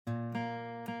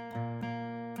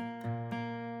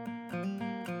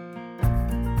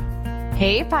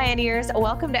Hey Pioneers,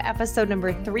 welcome to episode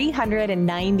number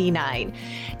 399.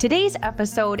 Today's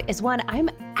episode is one I'm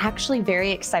actually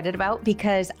very excited about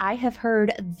because I have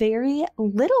heard very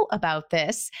little about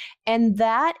this, and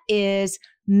that is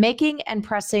making and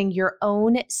pressing your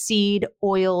own seed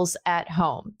oils at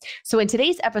home. So in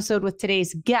today's episode with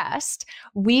today's guest,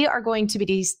 we are going to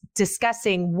be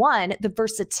discussing one, the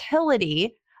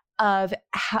versatility of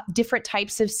different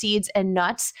types of seeds and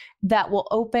nuts that will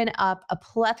open up a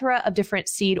plethora of different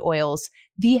seed oils,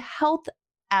 the health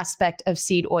aspect of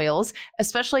seed oils,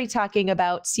 especially talking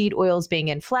about seed oils being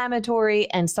inflammatory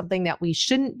and something that we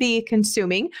shouldn't be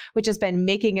consuming, which has been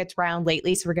making its round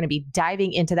lately. So we're going to be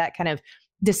diving into that, kind of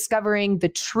discovering the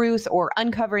truth or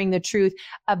uncovering the truth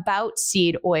about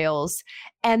seed oils,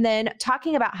 and then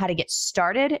talking about how to get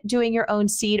started doing your own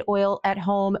seed oil at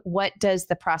home. What does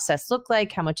the process look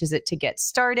like? How much is it to get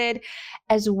started?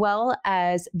 As well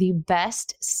as the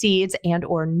best seeds and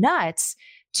or nuts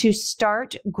to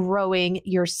start growing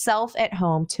yourself at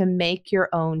home to make your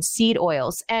own seed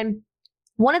oils. And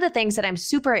one of the things that I'm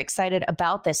super excited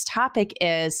about this topic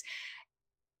is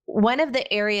one of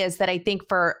the areas that I think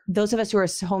for those of us who are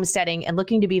homesteading and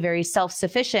looking to be very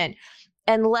self-sufficient,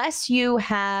 unless you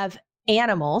have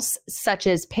animals such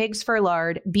as pigs for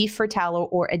lard, beef for tallow,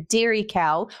 or a dairy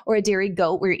cow or a dairy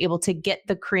goat where you're able to get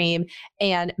the cream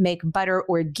and make butter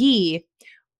or ghee,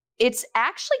 it's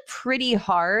actually pretty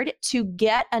hard to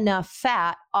get enough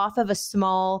fat off of a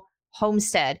small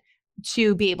homestead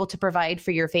to be able to provide for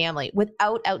your family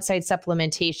without outside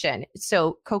supplementation.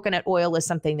 So coconut oil is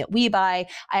something that we buy.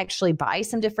 I actually buy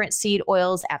some different seed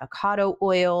oils, avocado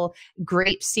oil,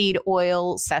 grapeseed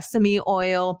oil, sesame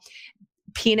oil,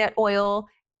 peanut oil,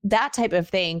 that type of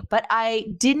thing. But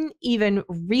I didn't even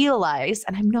realize,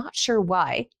 and I'm not sure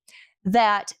why,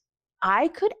 that I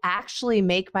could actually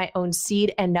make my own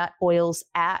seed and nut oils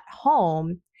at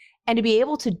home, and to be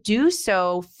able to do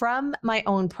so from my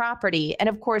own property. And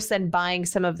of course, then buying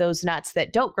some of those nuts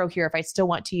that don't grow here if I still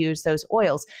want to use those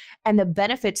oils, and the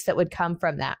benefits that would come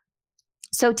from that.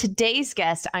 So today's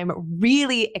guest, I'm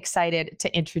really excited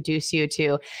to introduce you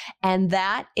to, and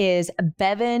that is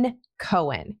Bevan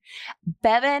Cohen.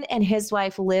 Bevan and his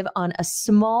wife live on a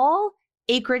small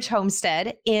acreage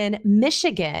homestead in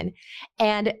Michigan.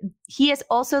 And he is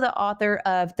also the author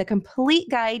of The Complete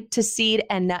Guide to Seed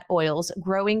and Nut Oils,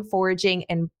 Growing, Foraging,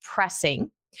 and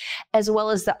Pressing, as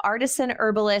well as The Artisan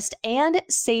Herbalist and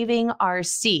Saving Our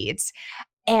Seeds.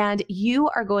 And you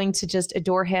are going to just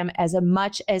adore him as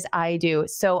much as I do.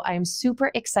 So I'm super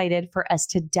excited for us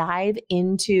to dive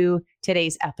into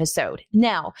today's episode.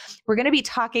 Now, we're going to be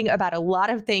talking about a lot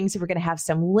of things. We're going to have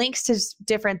some links to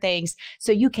different things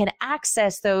so you can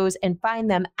access those and find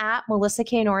them at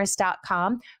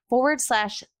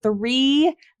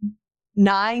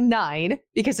melissaknorris.com/399,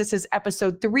 because this is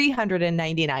episode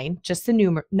 399, just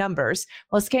the numbers,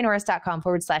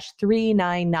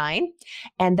 melissaknorris.com/399.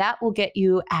 And that will get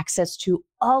you access to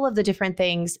all of the different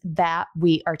things that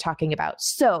we are talking about.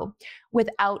 So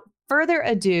without further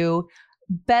ado,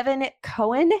 Bevan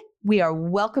Cohen, we are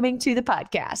welcoming to the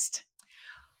podcast.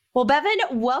 Well, Bevan,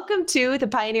 welcome to the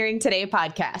Pioneering Today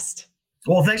podcast.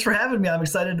 Well, thanks for having me. I'm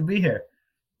excited to be here.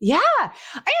 Yeah, I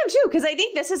am too, because I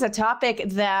think this is a topic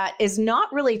that is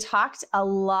not really talked a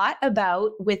lot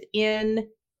about within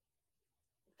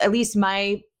at least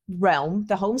my realm,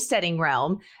 the homesteading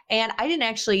realm. And I didn't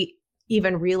actually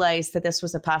even realize that this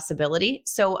was a possibility.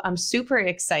 So I'm super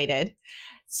excited.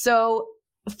 So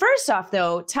first off,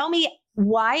 though, tell me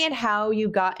why and how you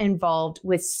got involved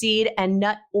with seed and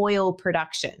nut oil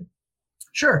production.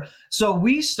 Sure. So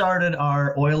we started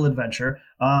our oil adventure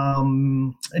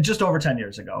just over 10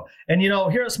 years ago. And,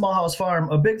 here at Small House Farm,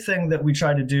 a big thing that we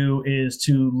try to do is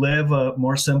to live a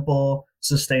more simple,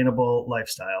 sustainable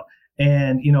lifestyle.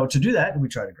 And, to do that, we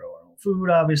try to grow our own food,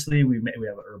 obviously. We have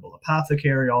an herbal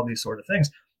apothecary, all these sort of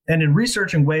things. And in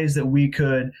researching ways that we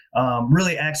could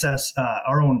really access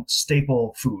our own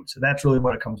staple foods. So that's really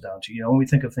what it comes down to, when we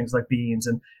think of things like beans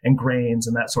and grains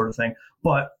and that sort of thing.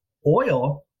 But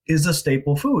oil is a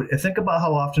staple food. And think about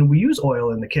how often we use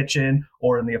oil in the kitchen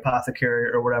or in the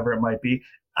apothecary or whatever it might be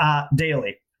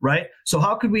daily, right? So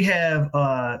how could we have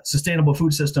a sustainable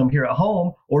food system here at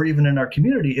home or even in our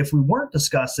community if we weren't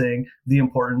discussing the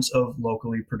importance of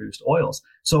locally produced oils?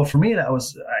 So for me, it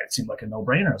seemed like a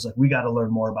no-brainer. I was like, we got to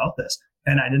learn more about this.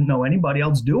 And I didn't know anybody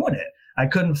else doing it. I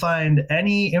couldn't find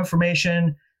any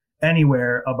information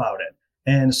anywhere about it.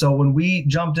 And so when we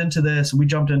jumped into this, we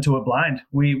jumped into it blind.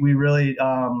 We really,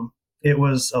 it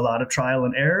was a lot of trial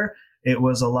and error. It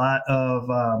was a lot of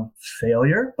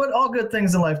failure, but all good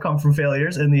things in life come from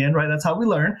failures in the end, right? That's how we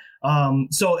learn.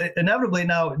 So inevitably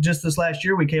now, just this last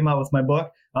year, we came out with my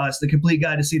book, It's the Complete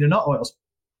Guide to Seed and Nut Oils,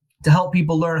 to help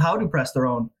people learn how to press their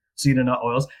own seed and nut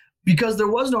oils, because there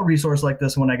was no resource like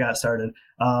this when I got started.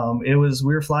 We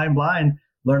were flying blind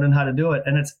learning how to do it.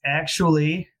 And it's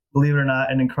actually, believe it or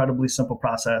not, an incredibly simple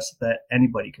process that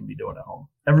anybody can be doing at home.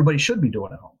 Everybody should be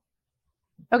doing at home.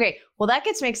 Okay, well, that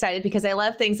gets me excited because I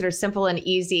love things that are simple and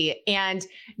easy. And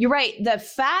you're right, the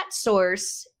fat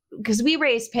source, because we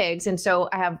raise pigs, and so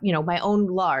I have, my own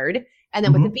lard. And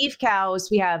then with the beef cows,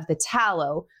 we have the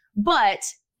tallow. But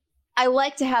I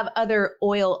like to have other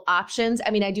oil options.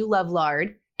 I mean, I do love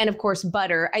lard. And of course,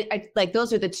 butter. I like,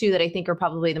 those are the two that I think are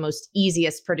probably the most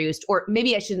easiest produced, or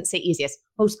maybe I shouldn't say easiest,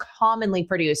 most commonly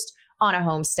produced on a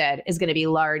homestead is going to be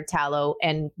lard, tallow,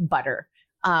 and butter.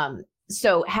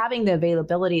 So having the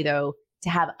availability, though, to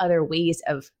have other ways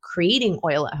of creating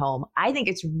oil at home, I think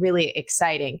it's really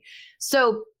exciting.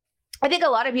 So I think a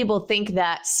lot of people think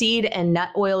that seed and nut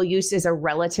oil use is a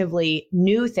relatively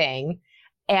new thing.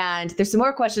 And there's some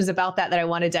more questions about that I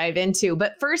want to dive into.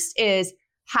 But first is,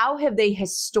 how have they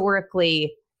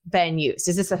historically been used?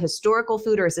 Is this a historical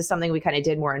food, or is this something we kind of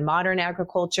did more in modern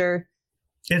agriculture?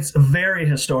 It's very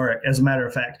historic, as a matter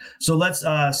of fact. So let's,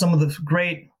 some of the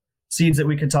great seeds that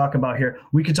we could talk about here.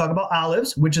 We could talk about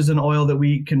olives, which is an oil that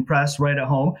we can press right at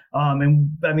home. And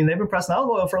I mean, they've been pressing olive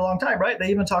oil for a long time, right? They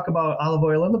even talk about olive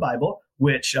oil in the Bible,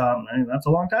 which that's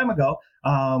a long time ago.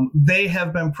 They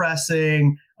have been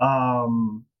pressing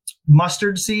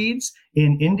mustard seeds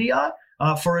in India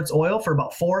for its oil for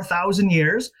about 4,000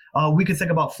 years. We could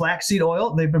think about flaxseed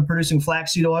oil. They've been producing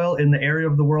flaxseed oil in the area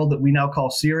of the world that we now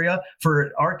call Syria.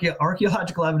 For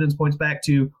archaeological evidence points back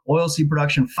to oilseed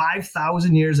production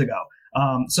 5,000 years ago.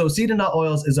 So seed and nut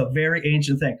oils is a very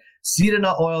ancient thing. Seed and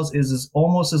nut oils is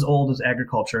almost as old as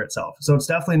agriculture itself. So it's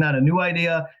definitely not a new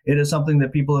idea. It is something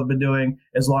that people have been doing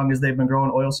as long as they've been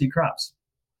growing oilseed crops.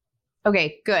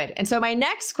 Okay, good. And so my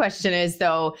next question is,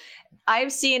 though,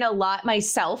 I've seen a lot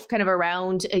myself kind of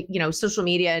around, social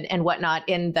media and whatnot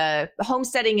in the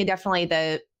homesteading, and definitely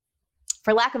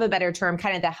for lack of a better term,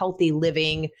 kind of the healthy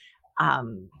living,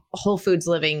 whole foods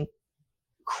living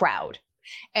crowd.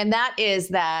 And that is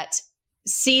that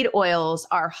seed oils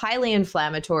are highly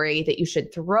inflammatory, that you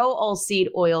should throw all seed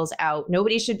oils out.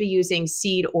 Nobody should be using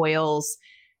seed oils.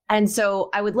 And so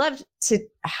I would love to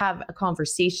have a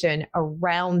conversation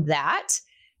around that,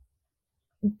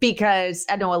 because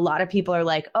I know a lot of people are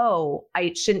like, oh,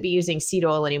 I shouldn't be using seed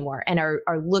oil anymore, and are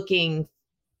looking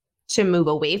to move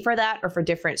away for that or for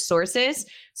different sources.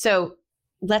 So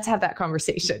let's have that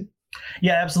conversation.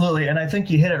 Yeah, absolutely. And I think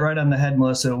you hit it right on the head,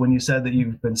 Melissa, when you said that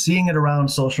you've been seeing it around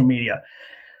social media.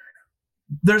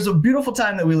 There's a beautiful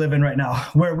time that we live in right now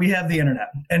where we have the internet.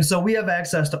 And so we have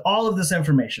access to all of this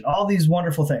information, all these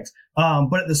wonderful things.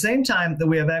 But at the same time that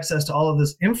we have access to all of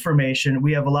this information,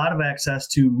 we have a lot of access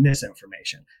to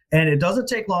misinformation. And it doesn't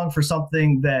take long for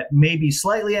something that may be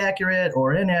slightly accurate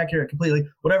or inaccurate completely,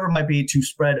 whatever it might be, to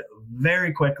spread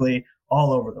very quickly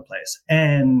all over the place.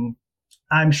 And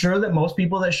I'm sure that most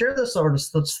people that share this sort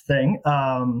of thing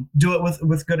do it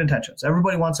with good intentions.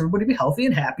 Everybody wants everybody to be healthy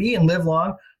and happy and live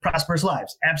long, prosperous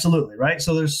lives. Absolutely, right?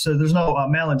 So there's no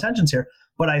malintentions here,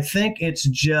 but I think it's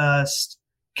just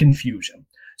confusion.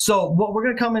 So what we're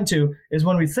going to come into is,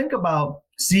 when we think about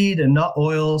seed and nut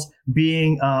oils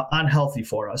being unhealthy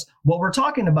for us, what we're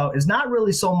talking about is not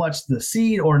really so much the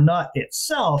seed or nut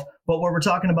itself, but what we're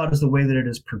talking about is the way that it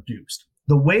is produced.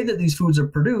 The way that these foods are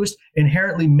produced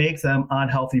inherently make them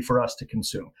unhealthy for us to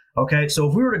consume. Okay, so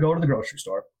if we were to go to the grocery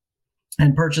store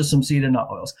and purchase some seed and nut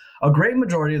oils, a great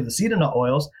majority of the seed and nut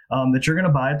oils that you're going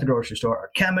to buy at the grocery store are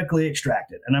chemically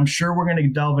extracted. And I'm sure we're going to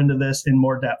delve into this in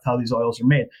more depth, how these oils are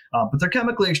made, but they're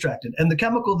chemically extracted. And the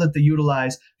chemical that they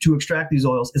utilize to extract these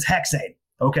oils is hexane.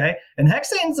 Okay, and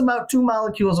hexane is about 2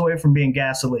 molecules away from being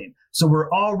gasoline. So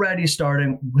we're already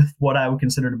starting with what I would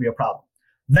consider to be a problem.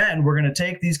 Then we're going to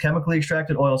take these chemically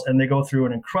extracted oils, and they go through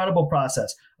an incredible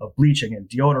process of bleaching and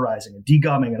deodorizing and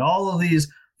degumming and all of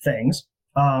these things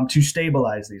to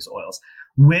stabilize these oils,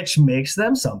 which makes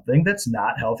them something that's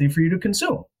not healthy for you to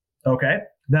consume. Okay,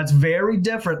 that's very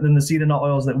different than the seed and nut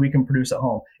oils that we can produce at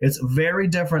home. It's very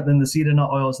different than the seed and nut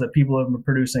oils that people have been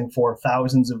producing for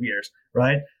thousands of years,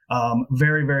 right?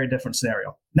 Very, very different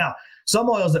scenario. Now, some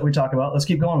oils that we talk about, let's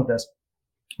keep going with this.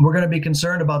 We're going to be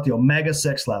concerned about the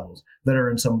omega-6 levels that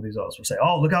are in some of these oils. We'll say,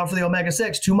 oh, look out for the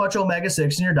omega-6. Too much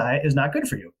omega-6 in your diet is not good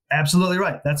for you. Absolutely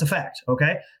right. That's a fact.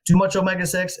 Okay. Too much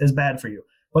omega-6 is bad for you.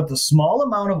 But the small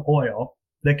amount of oil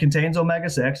that contains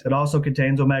omega-6, it also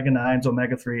contains omega-9s,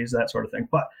 omega-3s, that sort of thing.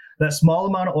 But that small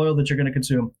amount of oil that you're going to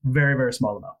consume, very, very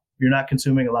small amount. You're not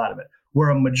consuming a lot of it. where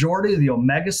a majority of the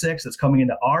omega-6 that's coming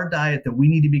into our diet that we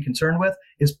need to be concerned with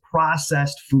is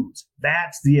processed foods.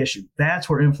 That's the issue. That's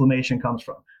where inflammation comes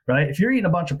from, right? If you're eating a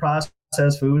bunch of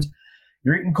processed foods,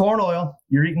 you're eating corn oil,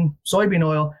 you're eating soybean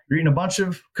oil, you're eating a bunch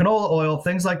of canola oil,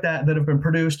 things like that that have been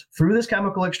produced through this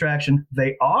chemical extraction.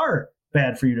 They are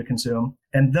bad for you to consume.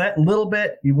 And that little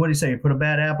bit, what do you say? You put a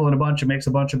bad apple in a bunch, it makes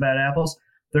a bunch of bad apples.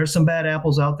 There's some bad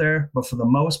apples out there, but for the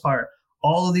most part,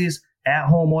 all of these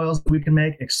at-home oils that we can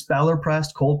make, expeller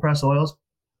pressed, cold pressed oils,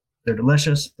 they're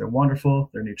delicious, they're wonderful,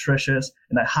 they're nutritious,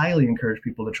 and I highly encourage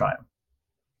people to try them.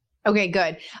 Okay,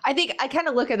 good. I think I kind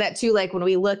of look at that too, like when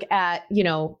we look at,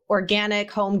 organic,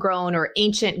 homegrown, or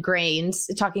ancient grains,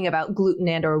 talking about gluten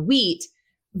and or wheat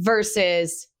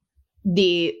versus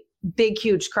the big,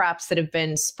 huge crops that have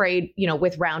been sprayed,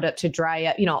 with Roundup to dry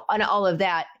up, and all of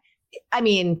that. I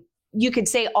mean, you could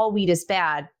say all wheat is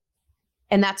bad,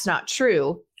 and that's not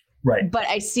true. Right. But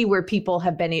I see where people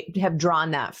have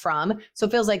drawn that from. So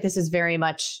it feels like this is very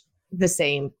much the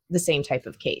same type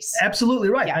of case. Absolutely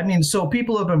right. Yeah. I mean, so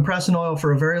people have been pressing oil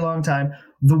for a very long time.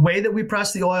 The way that we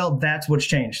press the oil, that's what's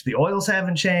changed. The oils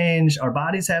haven't changed. Our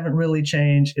bodies haven't really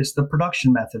changed. It's the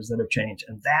production methods that have changed.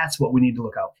 And that's what we need to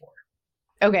look out for.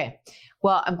 Okay.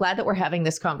 Well, I'm glad that we're having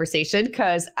this conversation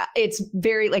because it's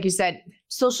very, like you said,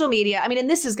 social media. I mean, and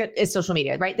this is social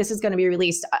media, right? This is going to be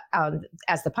released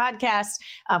as the podcast.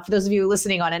 For those of you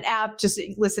listening on an app, just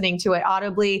listening to it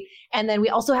audibly. And then we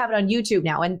also have it on YouTube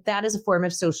now, and that is a form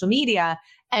of social media.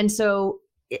 And so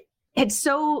it's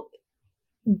so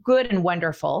good and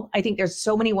wonderful. I think there's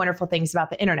so many wonderful things about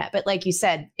the internet, but like you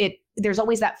said, there's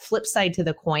always that flip side to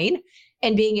the coin,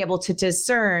 and being able to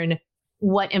discern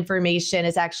what information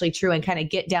is actually true and kind of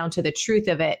get down to the truth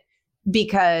of it,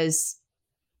 because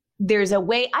there's a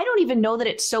way, I don't even know that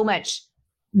it's so much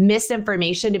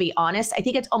misinformation, to be honest. I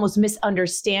think it's almost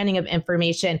misunderstanding of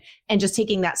information and just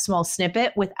taking that small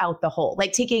snippet without the whole,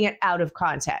 like taking it out of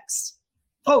context.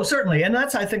 Oh, certainly. And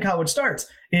that's, I think, how it starts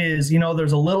is,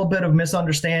 there's a little bit of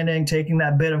misunderstanding, taking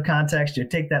that bit of context, you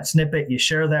take that snippet, you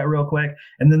share that real quick.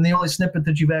 And then the only snippet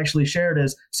that you've actually shared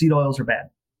is seed oils are bad.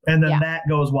 And then that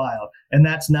goes wild. And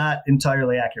that's not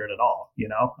entirely accurate at all,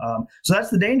 So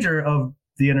that's the danger of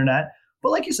the internet.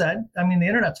 But like you said, I mean, the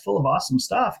internet's full of awesome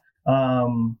stuff.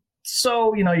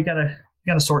 So, you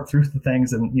gotta sort through the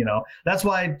things, and, that's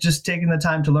why just taking the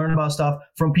time to learn about stuff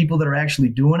from people that are actually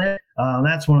doing it.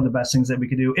 That's one of the best things that we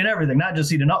could do in everything, not just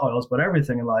seed and nut oils, but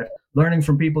everything in life, learning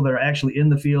from people that are actually in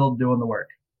the field doing the work.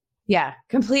 Yeah,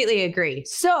 completely agree.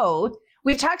 So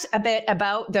we've talked a bit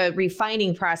about the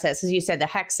refining process, as you said, the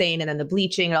hexane and then the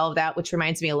bleaching and all of that, which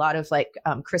reminds me a lot of like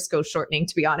Crisco shortening,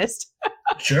 to be honest.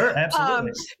 Sure,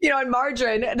 absolutely. And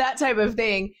margarine, that type of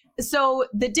thing. So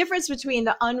the difference between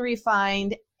the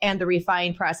unrefined and the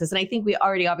refined process, and I think we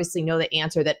already obviously know the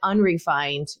answer, that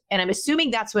unrefined, and I'm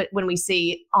assuming that's what, when we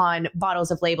see on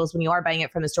bottles of labels, when you are buying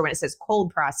it from the store, when it says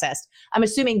cold processed, I'm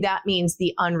assuming that means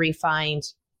the unrefined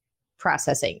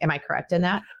processing. Am I correct in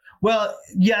that? Well,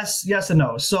 yes and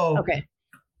no. So okay.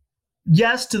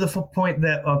 Yes, to the point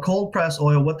that a cold press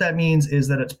oil, what that means is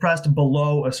that it's pressed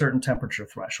below a certain temperature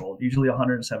threshold, usually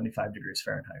 175 degrees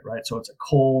Fahrenheit, right? So it's a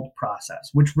cold process,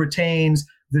 which retains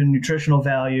the nutritional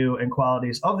value and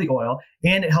qualities of the oil,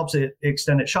 and it helps it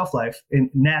extend its shelf life in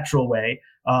a natural way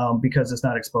because it's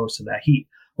not exposed to that heat.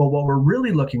 But what we're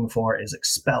really looking for is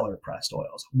expeller pressed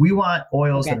oils. We want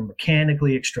oils that are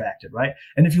mechanically extracted, right?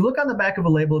 And if you look on the back of a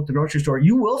label at the grocery store,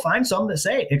 you will find some that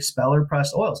say expeller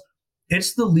pressed oils.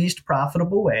 It's the least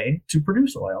profitable way to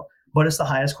produce oil, but it's the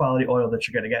highest quality oil that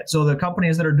you're going to get. So the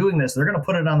companies that are doing this, they're going to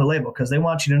put it on the label because they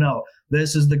want you to know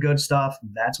this is the good stuff.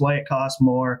 That's why it costs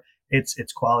more. It's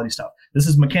quality stuff. This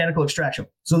is mechanical extraction.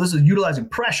 So this is utilizing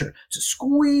pressure to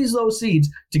squeeze those seeds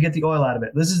to get the oil out of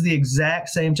it. This is the exact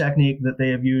same technique that they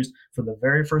have used for the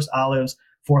very first olives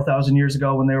 4,000 years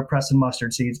ago when they were pressing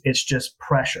mustard seeds. It's just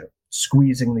pressure,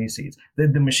 squeezing these seeds. The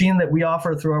machine that we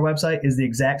offer through our website is the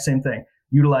exact same thing,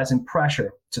 utilizing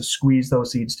pressure to squeeze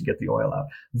those seeds to get the oil out.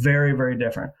 Very, very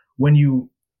different. When you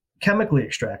chemically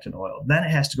extract an oil, then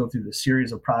it has to go through the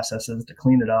series of processes to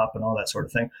clean it up and all that sort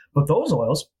of thing. But those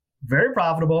oils, very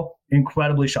profitable,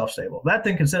 incredibly shelf stable. That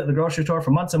thing can sit at the grocery store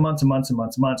for months and months and months and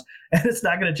months and months, and it's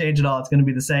not going to change at all. It's going to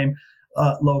be the same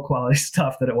low quality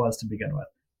stuff that it was to begin with.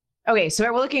 Okay,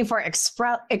 so we're looking for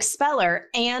expeller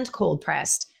and cold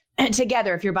pressed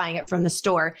together if you're buying it from the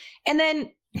store. And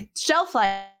then shelf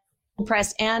life,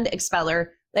 pressed and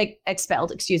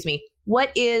expelled,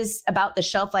 What is about the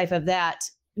shelf life of that?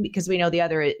 Because we know the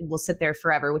other will sit there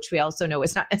forever, which we also know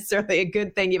is not necessarily a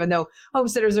good thing, even though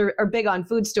homesteaders are big on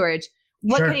food storage.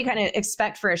 What can you kind of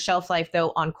expect for a shelf life,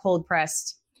 though, on cold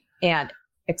pressed and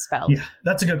expelled? Yeah,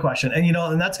 that's a good question.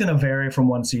 And that's going to vary from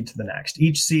one seed to the next.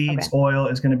 Each seed's oil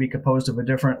is going to be composed of a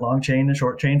different long chain and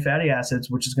short chain fatty acids,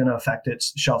 which is going to affect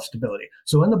its shelf stability.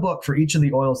 So in the book, for each of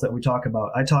the oils that we talk about,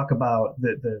 I talk about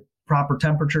the proper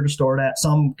temperature to store it at.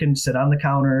 Some can sit on the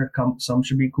counter, some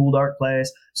should be cool, dark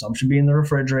place, some should be in the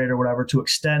refrigerator, whatever, to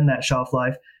extend that shelf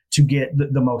life to get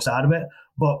the most out of it.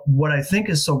 But what I think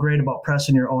is so great about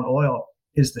pressing your own oil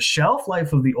is the shelf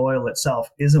life of the oil itself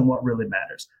isn't what really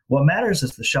matters. What matters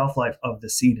is the shelf life of the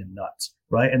seed and nuts,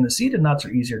 right? And the seed and nuts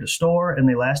are easier to store and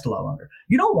they last a lot longer.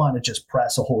 You don't want to just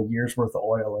press a whole year's worth of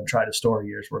oil and try to store a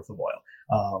year's worth of oil.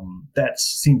 That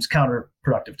seems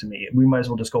counterproductive to me. We might as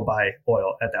well just go buy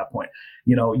oil at that point.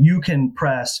 You can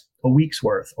press a week's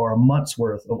worth or a month's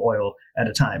worth of oil at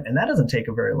a time, and that doesn't take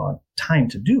a very long time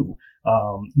to do.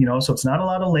 So it's not a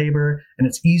lot of labor, and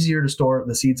it's easier to store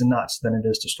the seeds and nuts than it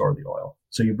is to store the oil.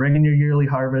 So you bring in your yearly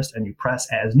harvest and you press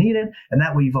as needed, and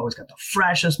that way you've always got the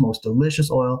freshest, most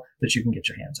delicious oil that you can get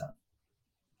your hands on.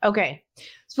 Okay,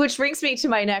 which brings me to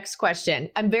my next question.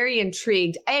 I'm very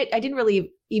intrigued. I didn't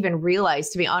really even realize,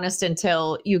 to be honest,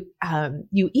 until you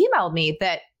emailed me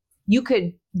that you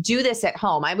could do this at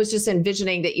home. I was just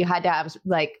envisioning that you had to have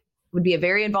would be a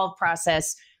very involved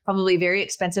process, probably very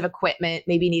expensive equipment,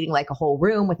 maybe needing like a whole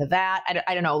room with a vat.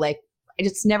 I don't know, it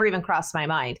just never even crossed my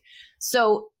mind.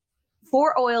 So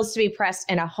for oils to be pressed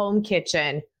in a home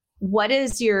kitchen, what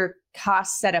is your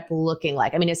cost setup looking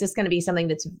like? I mean, is this going to be something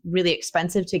that's really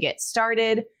expensive to get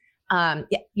started? And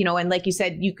like you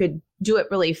said, you could do it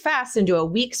really fast and do a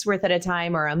week's worth at a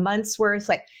time or a month's worth.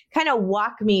 Kind of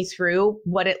walk me through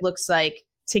what it looks like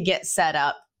to get set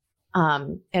up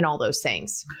and all those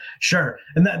things. Sure.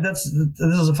 And this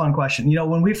is a fun question.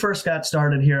 When we first got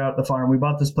started here at the farm, we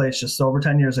bought this place just over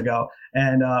 10 years ago.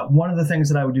 And one of the things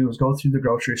that I would do was go through the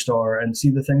grocery store and see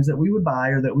the things that we would buy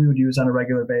or that we would use on a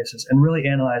regular basis and really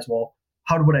analyze, well,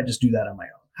 how would I just do that on my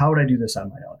own? How would I do this on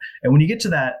my own? And when you get to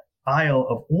that aisle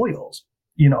of oils,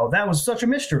 that was such a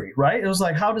mystery, right? It was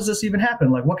like, how does this even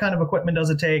happen? Like, what kind of equipment does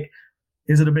it take?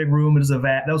 Is it a big room? Is it a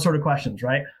vat? Those sort of questions,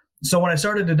 right? So when I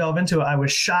started to delve into it, I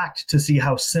was shocked to see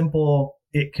how simple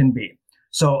it can be.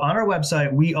 So on our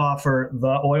website, we offer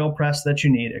the oil press that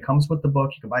you need. It comes with the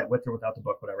book. You can buy it with or without the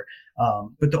book, whatever.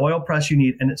 But the oil press you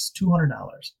need, and it's $200.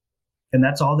 And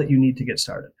that's all that you need to get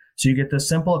started. So you get this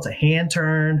simple, it's a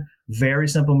hand-turned, very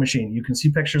simple machine. You can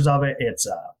see pictures of it.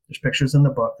 There's pictures in the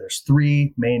book. There's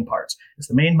 3 main parts. It's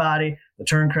the main body, the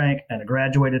turn crank, and a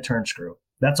graduated turn screw.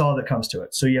 That's all that comes to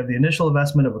it. So you have the initial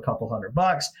investment of a couple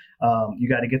 $100. You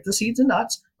got to get the seeds and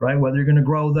nuts, right? Whether you're going to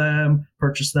grow them,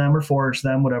 purchase them, or forage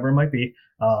them, whatever it might be.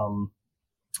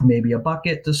 Maybe a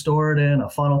bucket to store it in, a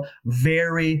funnel.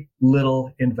 Very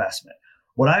little investment.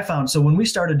 What I found, so when we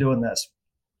started doing this,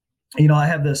 I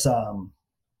have this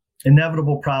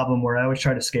inevitable problem where I always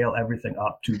try to scale everything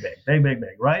up too big,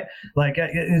 right?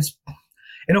 It's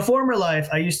in a former life,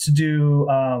 I used to do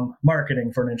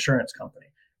marketing for an insurance company.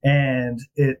 And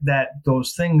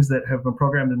those things that have been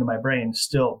programmed into my brain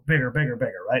still bigger,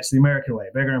 right? It's the American way,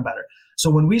 bigger and better.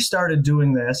 So when we started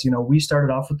doing this, we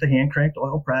started off with the hand cranked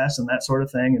oil press and that sort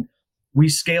of thing. And we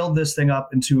scaled this thing up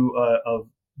into a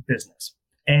business.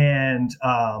 And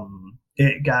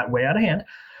it got way out of hand.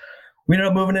 We ended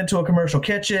up moving into a commercial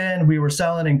kitchen. We were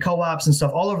selling in co-ops and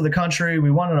stuff all over the country.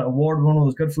 We won an award, one of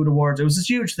those Good Food Awards. It was this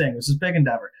huge thing. It was this big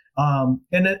endeavor.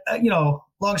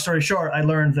 Long story short, I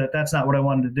learned that that's not what I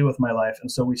wanted to do with my life.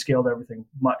 And so we scaled everything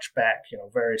much back,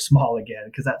 very small again,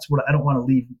 because that's what I don't want to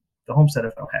leave the homestead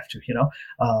if I don't have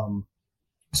to,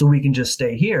 so we can just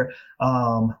stay here.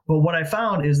 But what I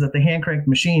found is that the hand cranked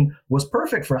machine was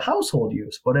perfect for household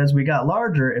use. But as we got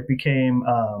larger, it became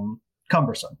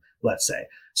cumbersome, let's say.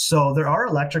 So there are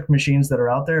electric machines that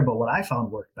are out there, but what I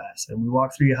found worked best, and we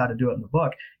walk through you how to do it in the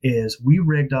book, is we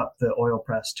rigged up the oil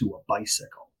press to a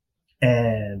bicycle.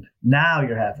 And now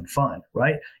you're having fun,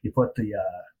 right? You put the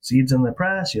seeds in the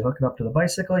press, you hook it up to the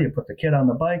bicycle, you put the kid on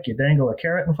the bike, you dangle a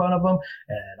carrot in front of him,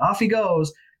 and off he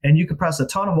goes. And you can press a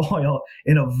ton of oil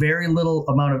in a very little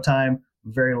amount of time,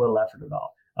 very little effort at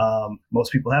all.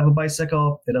 Most people have a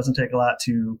bicycle. It doesn't take a lot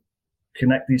to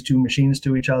connect these two machines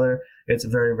to each other. It's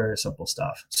very, very simple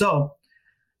stuff. So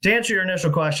to answer your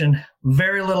initial question,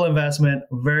 very little investment,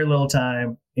 very little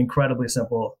time, incredibly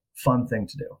simple, fun thing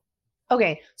to do.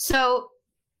 Okay. So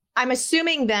I'm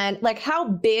assuming then, how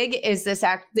big is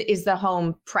is the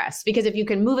home press? Because if you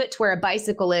can move it to where a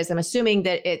bicycle is, I'm assuming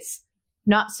that it's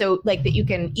not so that you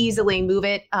can easily move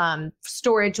it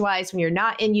storage wise when you're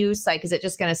not in use. Is it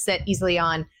just going to sit easily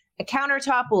on a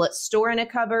countertop? Will it store in a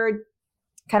cupboard?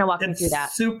 Kind of walk me through that.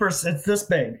 It's this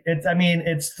big.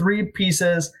 It's 3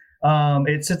 pieces.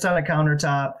 It sits on a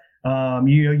countertop.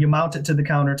 You mount it to the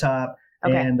countertop.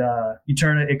 Okay. And you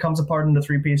turn it, it comes apart into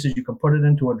 3 pieces. You can put it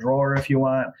into a drawer if you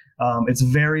want. It's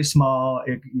very small.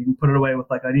 You can put it away with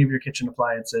like any of your kitchen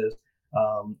appliances,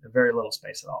 very little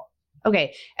space at all.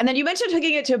 Okay. And then you mentioned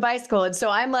hooking it to a bicycle. And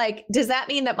so I'm like, does that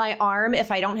mean that my arm,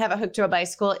 if I don't have a hook to a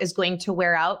bicycle, is going to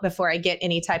wear out before I get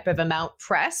any type of amount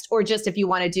pressed? Or just if you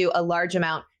want to do a large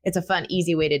amount, it's a fun,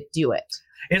 easy way to do it?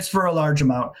 It's for a large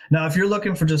amount. Now, if you're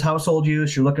looking for just household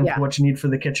use, you're looking for what you need for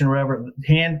the kitchen or whatever,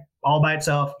 hand all by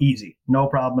itself, easy, no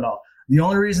problem at all. The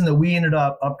only reason that we ended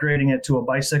up upgrading it to a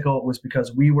bicycle was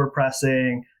because we were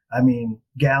pressing,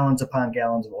 gallons upon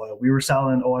gallons of oil. We were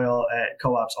selling oil at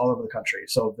co-ops all over the country.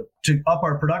 So to up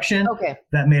our production,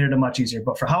 that made it a much easier.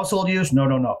 But for household use,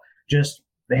 no. Just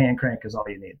the hand crank is all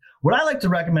you need. What I like to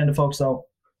recommend to folks, though,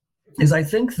 is I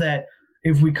think that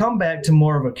if we come back to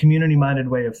more of a community-minded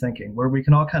way of thinking, where we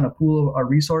can all kind of pool our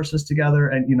resources together,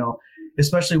 and,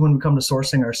 especially when we come to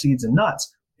sourcing our seeds and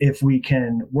nuts, if we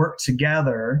can work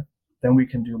together, then we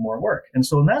can do more work. And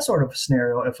so in that sort of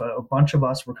scenario, if a bunch of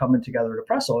us were coming together to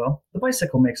press oil, the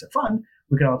bicycle makes it fun.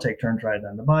 We could all take turns riding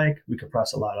on the bike. We could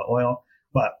press a lot of oil.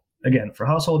 But again, for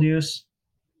household use,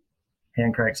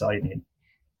 hand crank's all you need.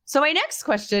 So my next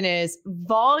question is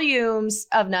volumes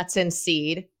of nuts and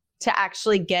seed to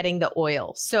actually getting the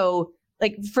oil. So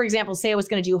like, for example, say I was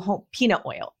going to do home peanut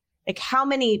oil. Like how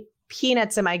many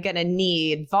peanuts am I going to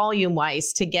need volume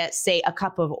wise to get, say, a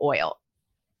cup of oil?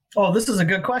 Oh, this is a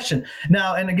good question.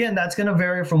 Now, and again, that's going to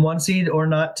vary from one seed or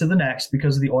nut to the next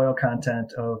because of the oil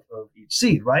content of each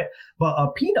seed, right? But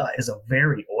a peanut is a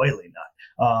very oily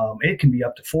nut. It can be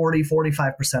up to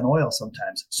 40-45% oil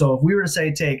sometimes. So if we were to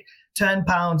say take 10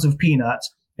 pounds of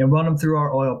peanuts and run them through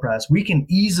our oil press, we can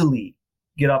easily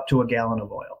get up to a gallon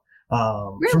of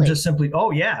oil from just simply,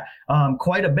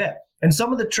 quite a bit. And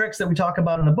some of the tricks that we talk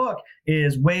about in the book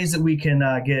is ways that we can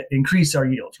increase our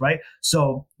yields, right?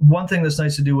 So one thing that's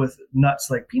nice to do with nuts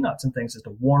like peanuts and things is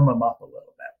to warm them up a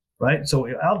little bit, right? So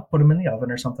I'll put them in the oven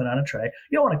or something on a tray.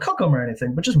 You don't want to cook them or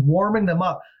anything, but just warming them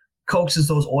up coaxes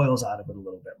those oils out of it a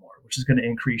little bit more, which is going to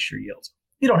increase your yields.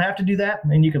 You don't have to do that,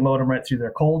 and you can load them right through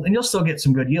there cold, and you'll still get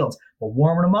some good yields. But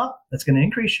warming them up, that's going to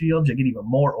increase your yields. You'll get even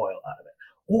more oil out of it.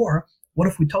 Or what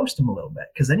if we toast them a little bit?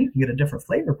 Because then you can get a different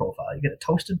flavor profile. You get a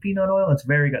toasted peanut oil. It's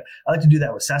very good. I like to do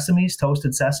that with sesames,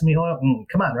 toasted sesame oil.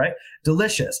 Come on, right?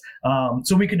 Delicious.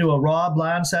 So we can do a raw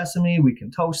blonde sesame. We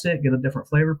can toast it, get a different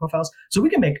flavor profiles. So we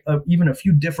can make even a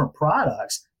few different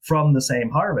products from the same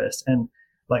harvest. And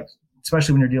like,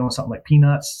 especially when you're dealing with something like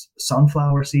peanuts,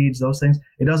 sunflower seeds, those things,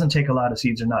 it doesn't take a lot of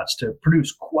seeds or nuts to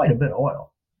produce quite a bit of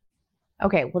oil.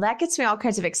 Okay. Well, that gets me all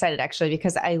kinds of excited actually,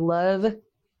 because I love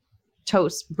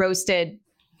roasted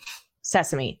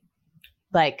sesame,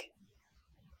 and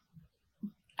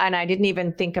I didn't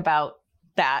even think about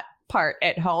that part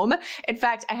at home. In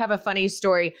fact, I have a funny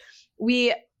story.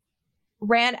 We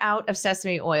ran out of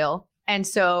sesame oil. And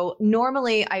so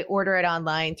normally I order it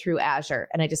online through Azure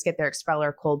and I just get their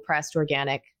Expeller cold pressed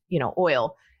organic,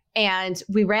 oil. And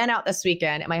we ran out this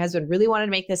weekend and my husband really wanted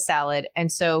to make this salad. And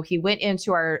so he went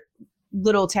into our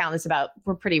little town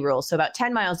we're pretty rural. So about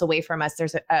 10 miles away from us,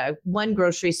 there's a one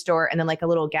grocery store and then like a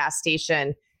little gas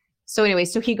station. So anyway,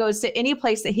 so he goes to any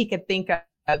place that he could think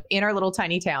of in our little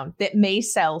tiny town that may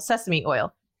sell sesame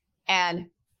oil. And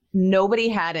nobody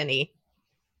had any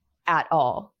at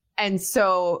all. And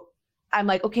so I'm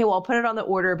like, okay, well, I'll put it on the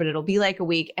order, but it'll be like a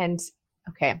week. And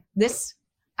okay,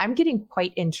 I'm getting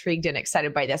quite intrigued and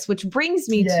excited by this, which brings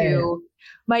me to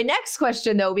my next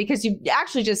question though, because you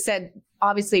actually just said,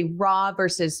 obviously raw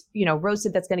versus,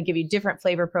 roasted, that's going to give you different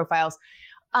flavor profiles.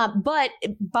 But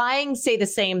buying, say, the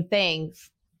same thing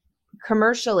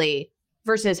commercially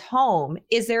versus home,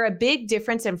 is there a big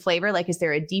difference in flavor? Like, is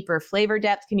there a deeper flavor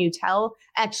depth? Can you tell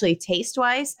actually taste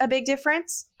wise a big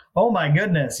difference? Oh my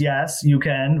goodness. Yes, you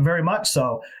can. Very much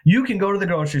so. You can go to the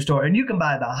grocery store and you can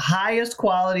buy the highest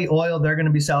quality oil they're going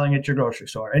to be selling at your grocery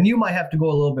store. And you might have to go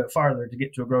a little bit farther to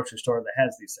get to a grocery store that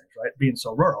has these things, right? Being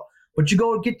so rural. But you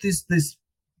go get the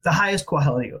highest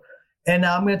quality. And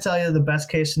now I'm going to tell you the best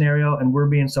case scenario, and we're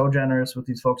being so generous with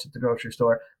these folks at the grocery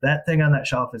store, that thing on that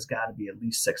shelf has got to be at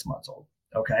least 6 months old.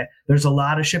 Okay. There's a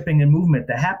lot of shipping and movement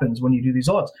that happens when you do these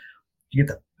oils. You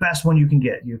get the best one you can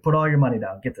get. You put all your money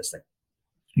down, get this thing.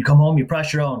 You come home, you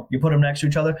press your own, you put them next to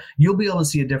each other. You'll be able to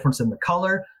see a difference in the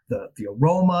color, the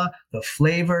aroma, the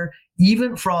flavor,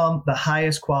 even from the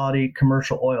highest quality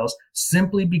commercial oils,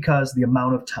 simply because the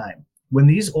amount of time. When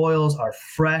these oils are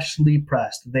freshly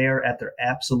pressed, they are at their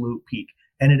absolute peak.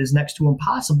 And it is next to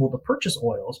impossible to purchase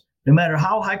oils, no matter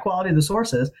how high quality the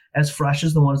source is, as fresh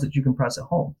as the ones that you can press at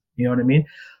home. You know what I mean?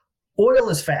 Oil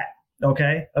is fat.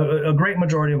 Okay. A great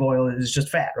majority of oil is just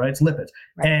fat, right? It's lipids.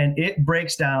 Right. And it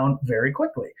breaks down very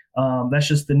quickly. That's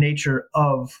just the nature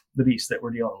of the beast that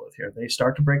we're dealing with here. They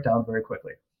start to break down very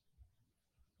quickly.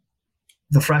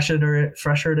 The fresher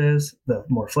it is, the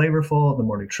more flavorful, the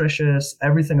more nutritious,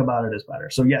 everything about it is better.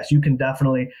 So yes, you can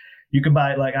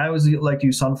buy, like I always like to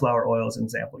use sunflower oil as an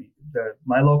example.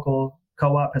 My local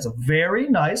co-op has a very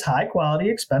nice, high quality,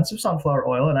 expensive sunflower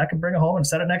oil, and I can bring it home and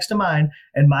set it next to mine.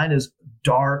 And mine is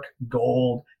dark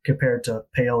gold compared to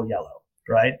pale yellow,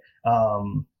 right?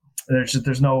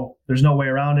 There's no way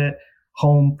around it.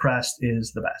 Home pressed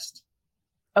is the best.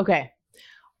 Okay.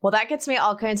 Well, that gets me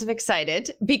all kinds of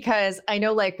excited because I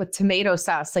know, like with tomato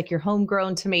sauce, like your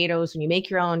homegrown tomatoes, when you make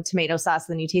your own tomato sauce,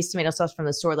 then you taste tomato sauce from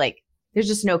the store, like there's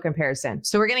just no comparison.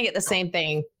 So we're going to get the same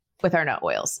thing with our nut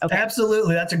oils. Okay.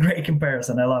 Absolutely. That's a great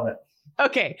comparison. I love it.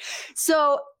 Okay.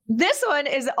 So this one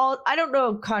is I don't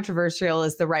know if controversial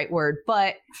is the right word,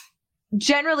 but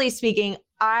generally speaking,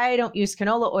 I don't use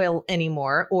canola oil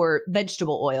anymore or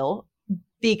vegetable oil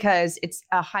because it's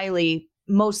a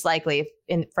most likely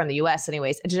from the US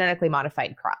anyways, a genetically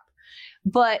modified crop.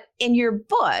 But in your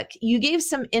book, you gave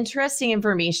some interesting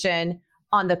information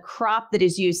on the crop that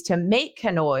is used to make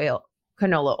canola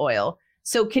oil.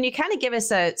 So can you kind of give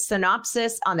us a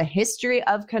synopsis on the history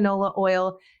of canola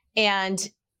oil, and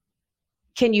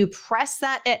can you press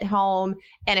that at home?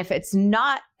 And if it's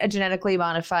not a genetically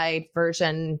modified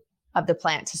version of the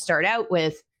plant to start out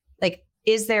with, like,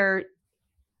 is there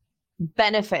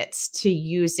benefits to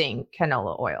using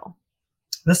canola oil?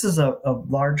 This is a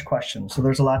large question, so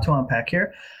there's a lot to unpack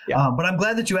here. Yeah. But I'm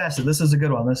glad that you asked it. This is a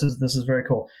good one. This is very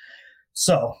cool.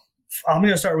 So I'm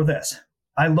going to start with this.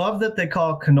 I love that they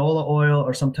call canola oil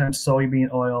or sometimes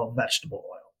soybean oil vegetable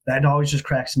oil. That always just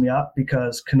cracks me up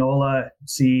because canola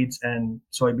seeds and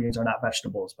soybeans are not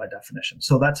vegetables by definition.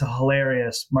 So that's a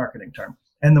hilarious marketing term.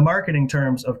 And the marketing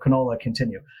terms of canola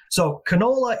continue. So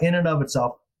canola in and of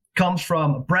itself comes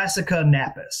from Brassica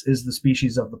napus is the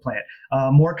species of the plant,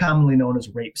 more commonly known as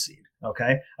rapeseed.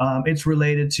 Okay. It's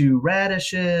related to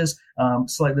radishes,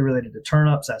 slightly related to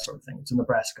turnips, that sort of thing. It's in the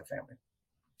Brassica family.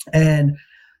 And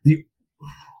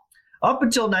up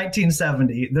until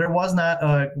 1970, there was not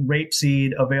a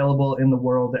rapeseed available in the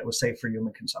world that was safe for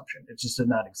human consumption. It just did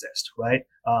not exist, right?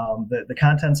 The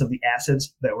contents of the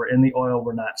acids that were in the oil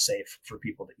were not safe for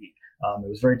people to eat. It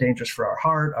was very dangerous for our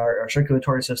heart, our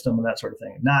circulatory system, and that sort of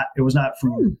thing. It was not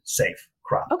food safe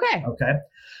crop. Okay.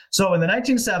 So in the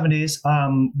 1970s,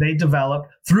 they developed,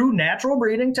 through natural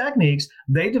breeding techniques,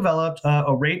 they developed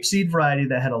a rapeseed variety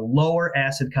that had a lower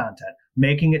acid content,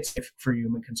 making it safe for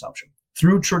human consumption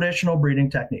through traditional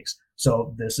breeding techniques.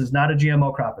 So this is not a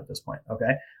GMO crop at this point.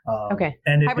 Okay.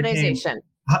 And hybridization.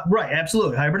 Right.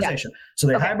 Absolutely. Hybridization. Yeah. So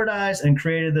they hybridized and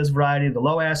created this variety, the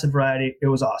low acid variety. It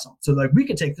was awesome. So like, we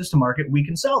can take this to market. We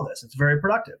can sell this. It's very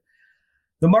productive.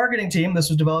 The marketing team, this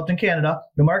was developed in Canada.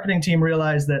 The marketing team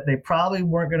realized that they probably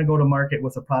weren't going to go to market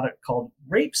with a product called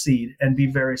rapeseed and be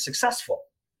very successful.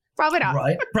 Probably not.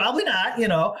 Right. Probably not,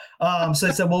 So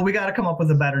they said, well, we got to come up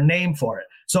with a better name for it.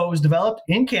 So it was developed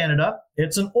in Canada.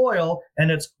 It's an oil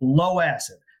and it's low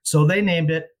acid. So they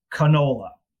named it canola,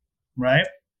 right?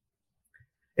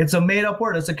 It's a made up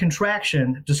word. It's a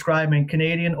contraction describing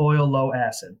Canadian oil low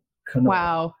acid. Canola.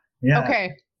 Wow. Yeah.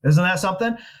 Okay. Isn't that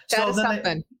something? That is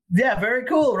something. Yeah. Very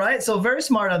cool. Right. So very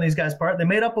smart on these guys' part. They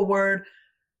made up a word,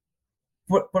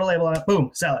 put a label on it, boom,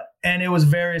 sell it. And it was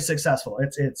very successful.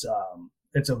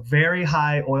 It's a very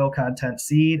high oil content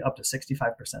seed, up to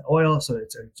 65% oil. So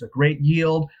it's a great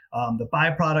yield. The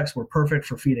byproducts were perfect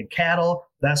for feeding cattle,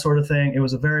 that sort of thing. It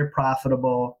was a very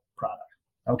profitable product.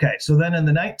 Okay. So then in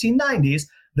the 1990s,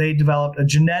 they developed a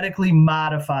genetically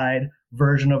modified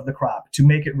version of the crop to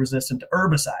make it resistant to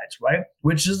herbicides, right?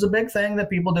 Which is a big thing that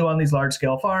people do on these large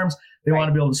scale farms. They want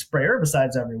to be able to spray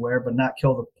herbicides everywhere, but not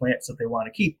kill the plants that they want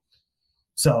to keep.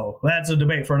 So that's a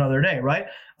debate for another day, right?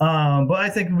 But I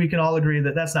think we can all agree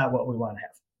that that's not what we want to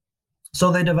have.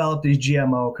 So they developed these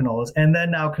GMO canolas, and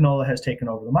then now canola has taken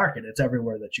over the market. It's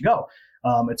everywhere that you go.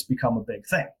 It's become a big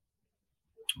thing.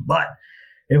 But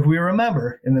if we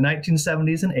remember, in the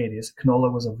 1970s and 80s,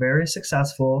 canola was a very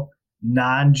successful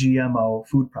non-GMO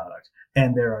food product.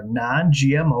 And there are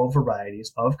non-GMO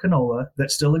varieties of canola that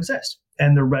still exist,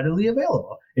 and they're readily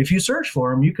available. If you search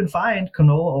for them, you can find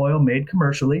canola oil made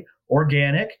commercially,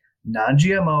 organic,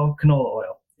 non-GMO canola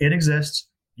oil. It exists.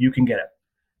 You can get it.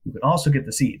 You can also get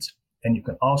the seeds, and you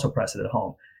can also press it at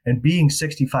home. And being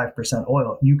 65%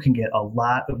 oil, you can get a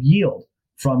lot of yield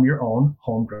from your own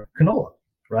homegrown canola,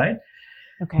 right?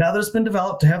 Okay. Now that it's been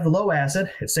developed to have the low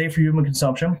acid, it's safe for human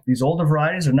consumption. These older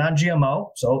varieties are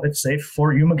non-GMO, so it's safe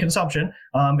for human consumption.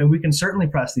 And we can certainly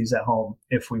press these at home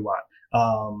if we want.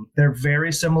 They're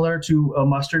very similar to a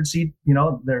mustard seed.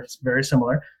 They're very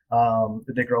similar.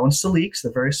 They grow in siliques.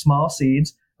 They're very small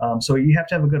seeds. So you have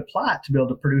to have a good plot to be able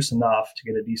to produce enough to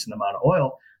get a decent amount of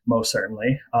oil, most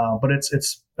certainly. But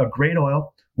it's a great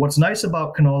oil. What's nice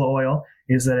about canola oil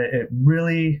is that it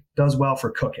really does well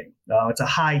for cooking. It's a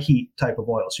high heat type of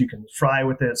oil, so you can fry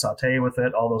with it, saute with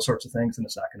it, all those sorts of things, and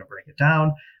it's not going to break it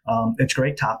down. It's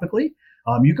great topically.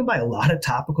 You can buy a lot of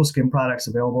topical skin products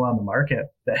available on the market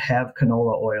that have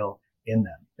canola oil in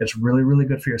them. It's really, really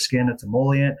good for your skin. It's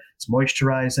emollient, it's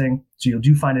moisturizing. So you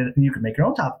do find it, and you can make your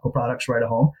own topical products right at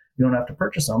home. You don't have to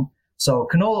purchase them. So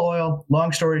canola oil,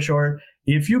 long story short,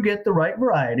 if you get the right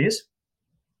varieties,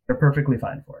 they're perfectly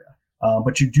fine for you.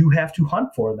 But you do have to hunt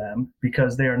for them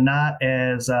because they are not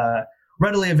as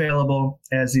readily available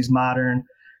as these modern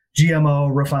GMO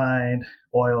refined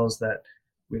oils that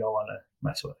we don't want to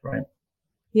mess with, right?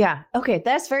 Yeah. Okay.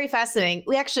 That's very fascinating.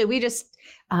 We just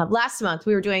last month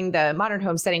we were doing the Modern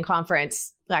Homesteading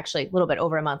Conference, actually a little bit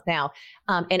over a month now,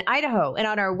 in Idaho. And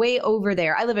on our way over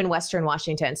there, I live in Western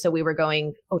Washington. So we were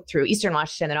going through Eastern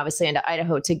Washington and obviously into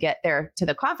Idaho to get there to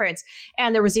the conference.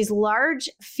 And there was these large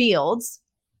fields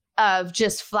of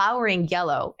just flowering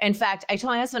yellow. In fact, I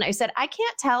told my husband, I said, I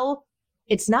can't tell.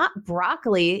 It's not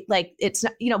broccoli, like it's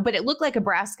not, but it looked like a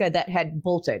brassica that had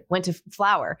bolted, went to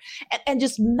flower, and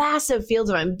just massive fields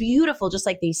of them, beautiful, just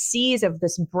like these seas of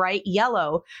this bright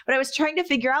yellow. But I was trying to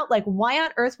figure out, like, why on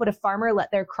earth would a farmer let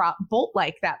their crop bolt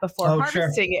like that before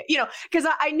harvesting it? Because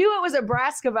I knew it was a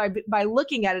brassica by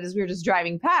looking at it as we were just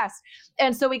driving past.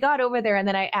 And so we got over there, and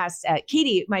then I asked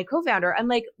Katie, my co-founder, I'm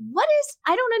like,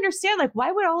 I don't understand, like, why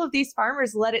would all of these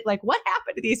farmers let it, like, what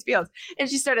happened to these fields? And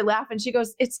she started laughing. She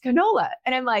goes, it's canola.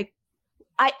 And I'm like,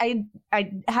 I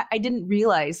didn't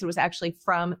realize it was actually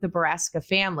from the brassica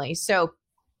family. So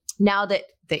now that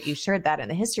you shared that and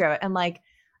the history of it, I'm like,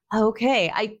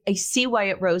 okay, I see why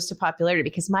it rose to popularity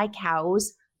because my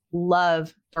cows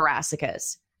love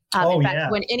brassicas. In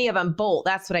fact, when any of them bolt,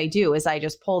 that's what I do is I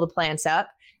just pull the plants up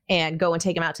and go and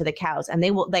take them out to the cows, and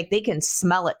they will, like, they can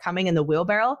smell it coming in the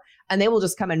wheelbarrow, and they will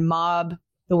just come and mob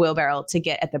the wheelbarrow to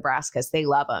get at the brassicas. They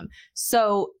love them.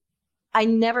 So I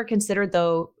never considered,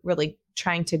 though, really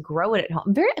trying to grow it at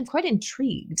home. I'm quite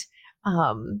intrigued.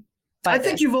 I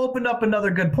think you've opened up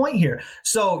another good point here.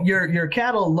 So your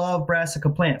cattle love brassica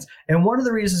plants. And one of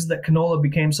the reasons that canola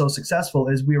became so successful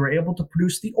is we were able to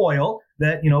produce the oil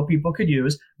that, people could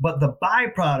use, but the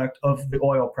byproduct of the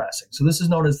oil pressing. So this is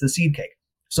known as the seed cake.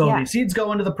 So the seeds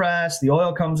go into the press, the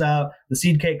oil comes out, the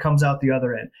seed cake comes out the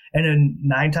other end. And then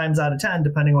 9 times out of 10,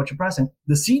 depending on what you're pressing,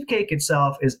 the seed cake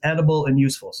itself is edible and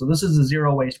useful. So this is a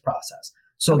zero waste process.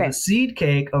 So the seed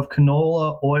cake of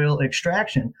canola oil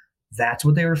extraction, that's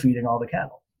what they were feeding all the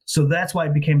cattle. So that's why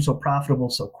it became so profitable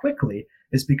so quickly,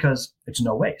 is because it's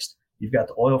no waste. You've got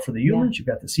the oil for the humans, you've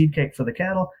got the seed cake for the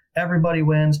cattle. Everybody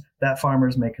wins. That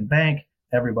farmer's making bank.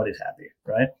 Everybody's happy,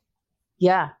 right?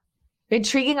 Yeah.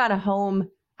 Intriguing on a home.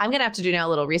 I'm going to have to do now a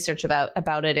little research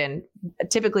about it. And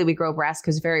typically we grow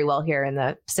brassicas very well here in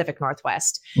the Pacific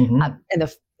Northwest in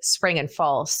the spring and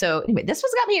fall. So anyway, this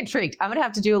one's got me intrigued. I'm going to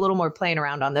have to do a little more playing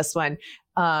around on this one.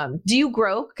 Do you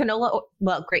grow canola?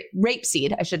 Well, great.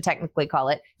 Rapeseed, I should technically call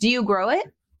it. Do you grow it?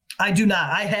 I do not.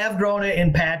 I have grown it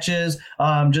in patches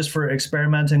just for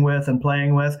experimenting with and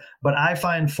playing with. But I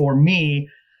find for me,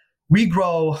 we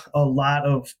grow a lot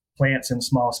of plants in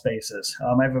small spaces.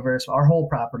 I have our whole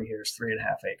property here is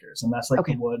 3.5 acres, and that's like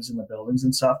the woods and the buildings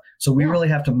and stuff. So we really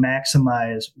have to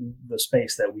maximize the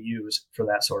space that we use for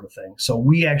that sort of thing. So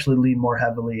we actually lean more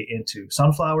heavily into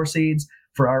sunflower seeds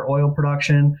for our oil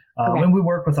production. When we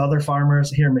work with other farmers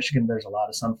here in Michigan, there's a lot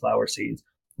of sunflower seeds.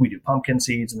 We do pumpkin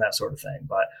seeds and that sort of thing.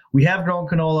 But we have grown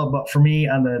canola, but for me,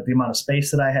 on the amount of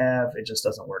space that I have, it just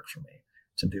doesn't work for me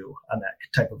to do on that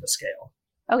type of a scale.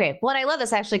 Okay. Well, and I love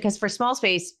this actually, because for small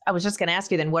space, I was just going to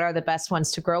ask you then, what are the best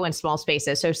ones to grow in small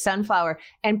spaces? So sunflower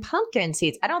and pumpkin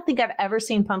seeds. I don't think I've ever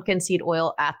seen pumpkin seed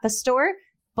oil at the store,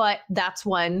 but that's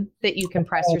one that you can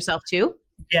press yourself to.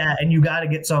 Yeah, and you got to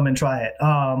get some and try it.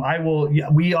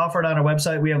 We offer it on our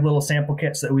website. We have little sample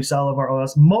kits that we sell of our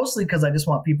oils, mostly because I just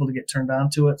want people to get turned on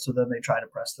to it, so then they try to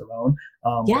press their own.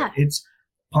 It's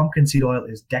pumpkin seed oil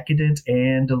is decadent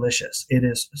and delicious. It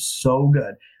is so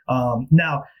good.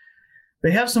 Now, they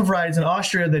have some varieties. In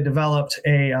Austria, they developed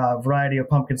a variety of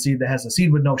pumpkin seed that has a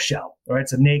seed with no shell, or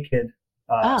it's a naked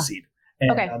seed.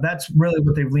 And that's really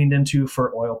what they've leaned into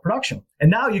for oil production. And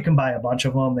now you can buy a bunch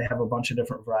of them. They have a bunch of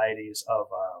different varieties of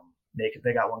naked.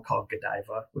 They got one called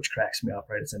Godiva, which cracks me up,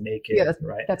 right? It's a naked,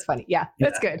 right? That's funny. Yeah,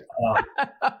 that's good.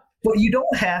 But you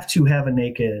don't have to have a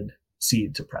naked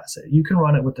seed to press it. You can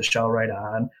run it with the shell right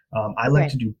on. I like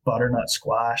to do butternut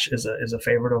squash is a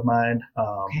favorite of mine.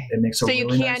 It makes a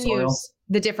really nice oil. So you can use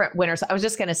the different winners. I was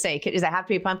just going to say, does it have to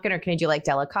be pumpkin, or can you do like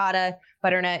delicata,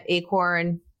 butternut,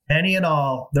 acorn? Any and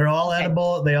all. They're all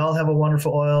edible. They all have a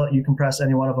wonderful oil. You can press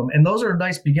any one of them. And those are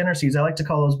nice beginner seeds. I like to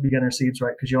call those beginner seeds,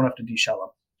 right? Because you don't have to deshell them.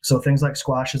 So things like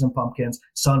squashes and pumpkins,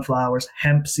 sunflowers,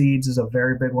 hemp seeds is a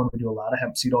very big one. We do a lot of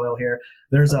hemp seed oil here.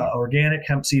 There's an organic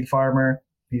hemp seed farmer.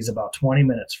 He's about 20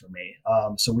 minutes from me.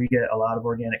 So we get a lot of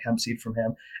organic hemp seed from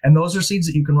him. And those are seeds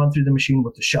that you can run through the machine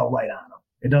with the shell right on them.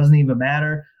 It doesn't even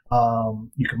matter.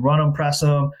 You can run them, press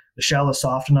them. The shell is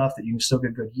soft enough that you can still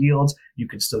get good yields. You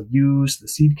can still use the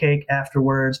seed cake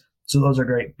afterwards. So those are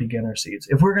great beginner seeds.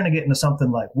 If we're going to get into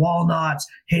something like walnuts,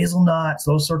 hazelnuts,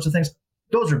 those sorts of things,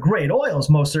 those are great oils,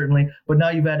 most certainly. But now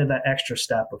you've added that extra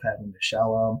step of having to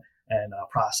shell them and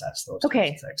process those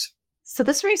kinds of things. So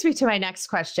this brings me to my next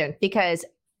question, because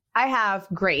I have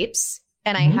grapes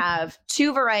and I have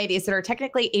two varieties that are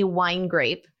technically a wine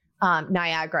grape,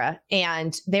 Niagara,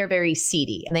 and they're very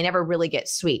seedy and they never really get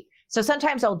sweet. So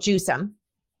sometimes I'll juice them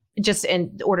just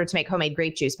in order to make homemade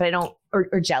grape juice, but I don't,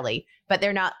 or jelly, but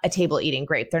they're not a table eating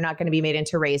grape. They're not going to be made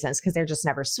into raisins because they're just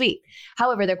never sweet.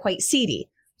 However, they're quite seedy.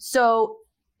 So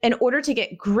in order to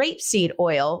get grapeseed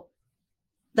oil,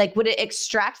 like, would it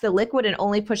extract the liquid and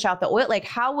only push out the oil? Like,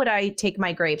 how would I take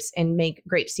my grapes and make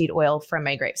grapeseed oil from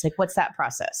my grapes? Like, what's that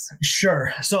process?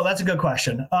 Sure. So that's a good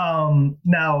question.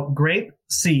 Now,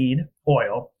 grapeseed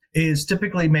oil is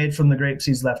typically made from the grape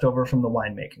seeds left over from the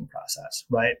winemaking process,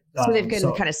 right? So they've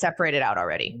kind of separated out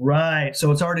already. Right. So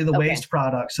it's already the waste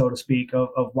product, so to speak, of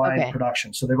wine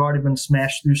production. So they've already been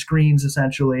smashed through screens,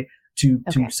 essentially, to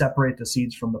separate the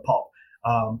seeds from the pulp.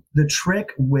 The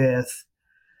trick with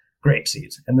grape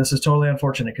seeds, and this is totally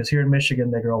unfortunate because here in Michigan,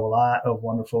 they grow a lot of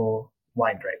wonderful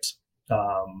wine grapes,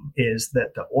 is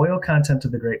that the oil content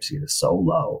of the grape seed is so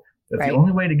low that the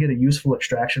only way to get a useful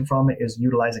extraction from it is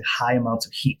utilizing high amounts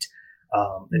of heat.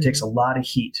 It takes a lot of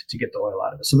heat to get the oil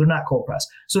out of it. So they're not cold pressed.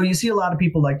 So you see a lot of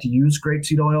people like to use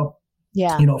grapeseed oil,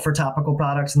 for topical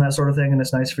products and that sort of thing, and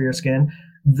it's nice for your skin.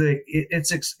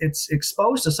 It's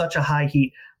exposed to such a high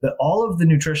heat that all of the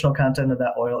nutritional content of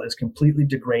that oil is completely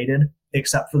degraded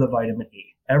except for the vitamin E.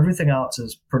 Everything else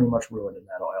is pretty much ruined in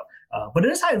that oil. But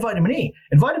it is high in vitamin E,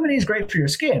 and vitamin E is great for your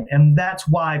skin, and that's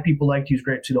why people like to use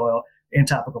grapeseed oil in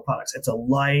topical products. It's a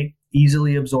light,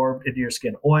 easily absorbed into your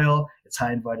skin oil. It's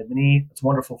high in vitamin E. It's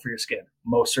wonderful for your skin,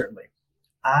 most certainly.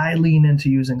 I lean into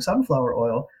using sunflower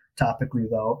oil topically,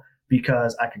 though,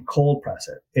 because I can cold press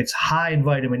it. It's high in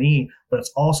vitamin E, but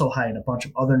it's also high in a bunch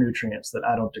of other nutrients that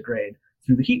I don't degrade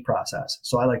through the heat process.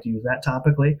 So I like to use that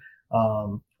topically.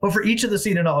 But for each of the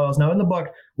seed and nut oils, now in the book,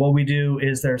 what we do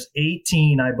is there's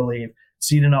 18, I believe,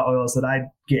 seed and nut oils that I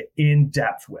get in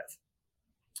depth with.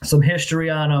 Some history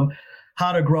on them,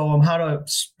 how to grow them, how to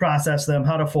process them,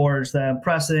 how to forage them,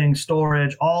 pressing,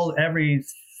 storage,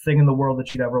 everything in the world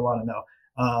that you'd ever want to know.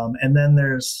 And then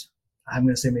there's, I'm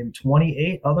going to say maybe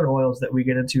 28 other oils that we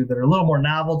get into that are a little more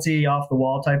novelty, off the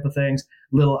wall type of things,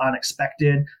 a little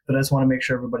unexpected, that I just want to make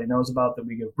sure everybody knows about, that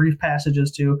we give brief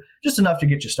passages to, just enough to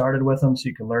get you started with them so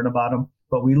you can learn about them.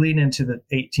 But we lean into the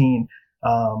 18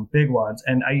 big ones.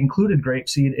 And I included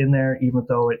grapeseed in there, even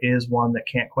though it is one that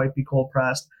can't quite be cold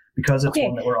pressed, because it's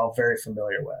one that we're all very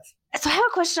familiar with. So I have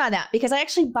a question on that, because I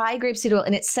actually buy grapeseed oil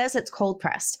and it says it's cold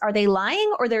pressed. Are they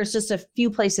lying, or there's just a few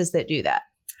places that do that?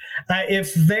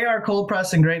 If they are cold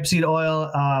pressed in grapeseed oil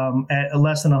at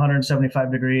less than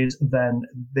 175 degrees, then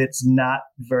it's not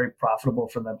very profitable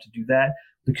for them to do that,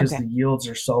 because the yields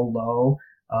are so low.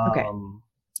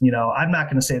 I'm not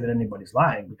going to say that anybody's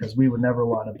lying, because we would never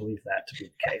want to believe that to be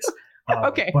the case.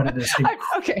 But it is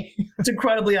it's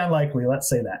incredibly unlikely. Let's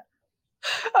say that.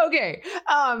 Okay.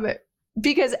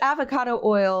 Because avocado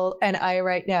oil and I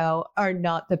right now are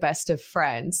not the best of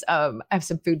friends. I have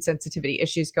some food sensitivity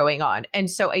issues going on.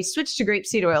 And so I switched to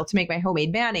grapeseed oil to make my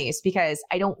homemade mayonnaise, because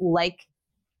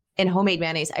in homemade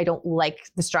mayonnaise, I don't like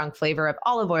the strong flavor of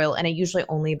olive oil. And I usually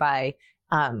only buy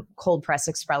cold press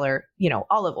expeller,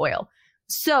 olive oil.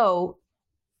 So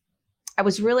I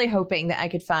was really hoping that I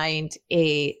could find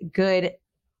a good,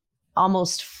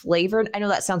 almost flavored, I know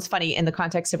that sounds funny in the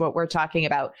context of what we're talking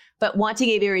about, but wanting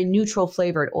a very neutral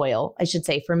flavored oil, I should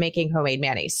say, for making homemade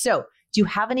mayonnaise. So do you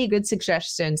have any good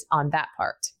suggestions on that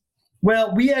part?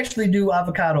 Well, we actually do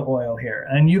avocado oil here,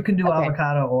 and you can do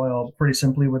avocado oil pretty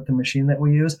simply with the machine that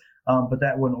we use, but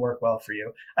that wouldn't work well for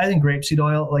you. I think grapeseed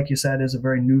oil, like you said, is a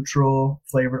very neutral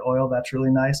flavored oil. That's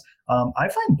really nice. I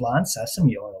find blonde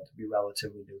sesame oil to be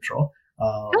relatively neutral.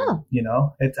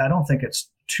 I don't think it's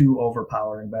too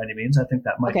overpowering by any means. I think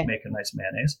that might make a nice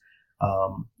mayonnaise.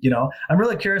 I'm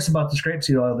really curious about this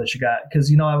grapeseed oil that you got,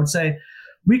 because, I would say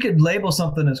we could label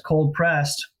something as cold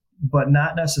pressed, but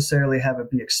not necessarily have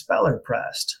it be expeller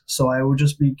pressed. So I would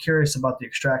just be curious about the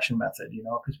extraction method,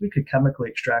 because we could chemically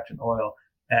extract an oil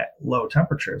at low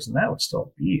temperatures and that would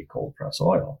still be a cold press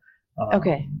oil.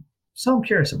 Okay. So I'm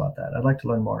curious about that. I'd like to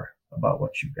learn more about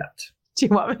what you've got. Do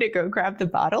you want me to go grab the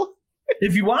bottle?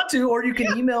 If you want to, or you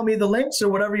can email me the links or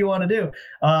whatever you want to do.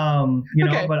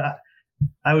 Okay. But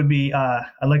I would be, I'd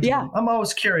like to, I'm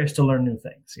always curious to learn new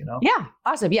things, Yeah.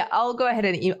 Awesome. Yeah. I'll go ahead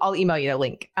and I'll email you the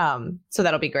link. So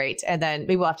that'll be great. And then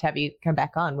maybe we'll have to have you come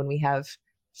back on when we have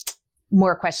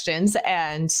more questions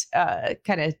and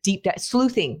kind of deep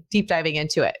diving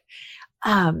into it.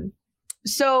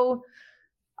 So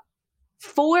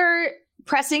for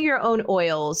pressing your own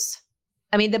oils,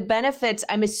 I mean, the benefits,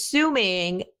 I'm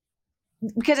assuming,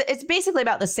 because it's basically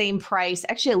about the same price,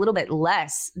 actually a little bit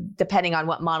less, depending on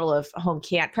what model of home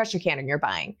pressure canner you're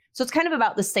buying. So it's kind of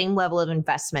about the same level of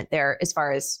investment there as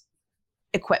far as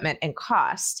equipment and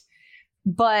cost.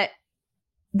 But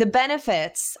the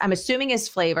benefits, I'm assuming, is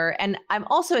flavor. And I'm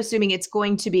also assuming it's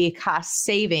going to be cost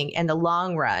saving in the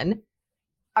long run.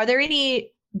 Are there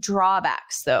any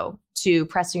drawbacks, though, to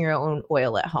pressing your own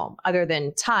oil at home other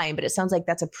than time? But it sounds like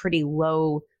that's a pretty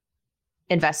low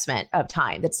investment of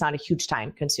time. That's not a huge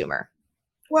time consumer.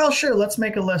 Well, sure. Let's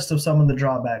make a list of some of the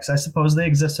drawbacks. I suppose they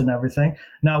exist in everything.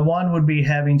 Now, one would be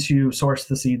having to source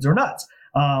the seeds or nuts.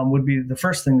 Would be the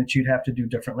first thing that you'd have to do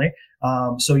differently.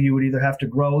 So you would either have to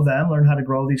grow them, learn how to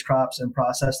grow these crops and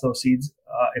process those seeds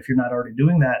if you're not already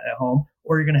doing that at home,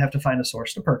 or you're going to have to find a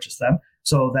source to purchase them.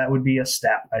 So that would be a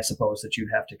step, I suppose, that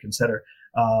you'd have to consider.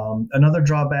 Another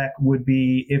drawback would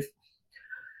be if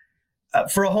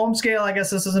for a home scale, I guess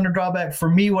this isn't a drawback. For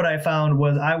me, what I found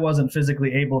was I wasn't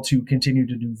physically able to continue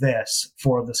to do this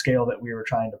for the scale that we were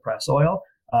trying to press oil.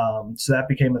 So that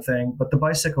became a thing, but the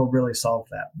bicycle really solved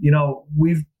that.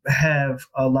 We have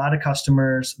a lot of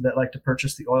customers that like to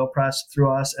purchase the oil press through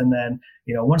us. And then,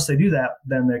 once they do that,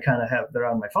 then they're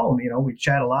on my phone. We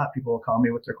chat a lot. People will call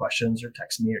me with their questions or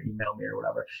text me or email me or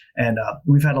whatever. And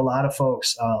we've had a lot of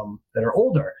folks that are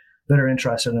older that are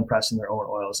interested in pressing their own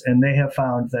oils. And they have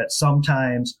found that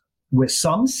sometimes with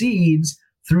some seeds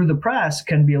through the press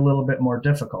can be a little bit more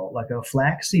difficult. Like a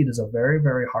flax seed is a very,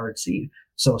 very hard seed.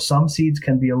 So some seeds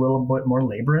can be a little bit more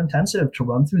labor intensive to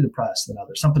run through the press than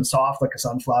others. Something soft like a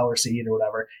sunflower seed or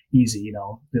whatever, easy,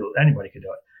 anybody could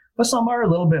do it. But some are a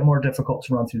little bit more difficult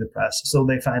to run through the press. So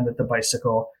they find that the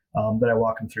bicycle that I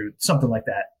walk them through, something like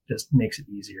that, just makes it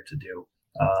easier to do.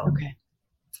 Okay.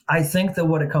 I think that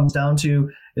what it comes down to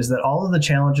is that all of the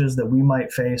challenges that we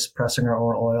might face pressing our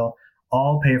own oil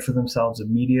all pay for themselves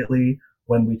immediately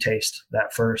when we taste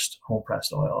that first home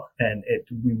pressed oil. And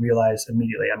we realize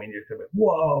immediately, you're going to be,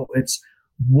 whoa,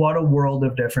 what a world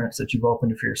of difference that you've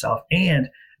opened for yourself. And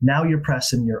now you're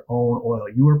pressing your own oil.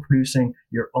 You are producing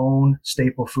your own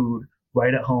staple food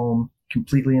right at home,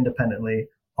 completely independently,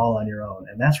 all on your own.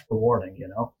 And that's rewarding,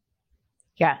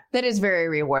 Yeah, that is very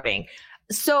rewarding.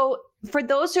 So for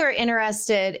those who are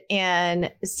interested in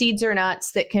seeds or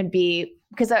nuts that can be,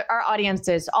 because our audience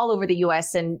is all over the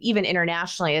US and even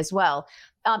internationally as well,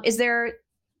 is there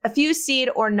a few seed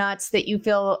or nuts that you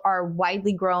feel are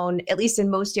widely grown, at least in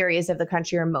most areas of the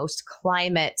country or most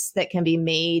climates, that can be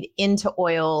made into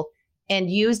oil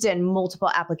and used in multiple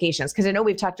applications? Because I know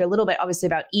we've talked a little bit, obviously,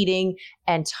 about eating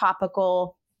and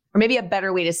topical, or maybe a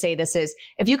better way to say this is,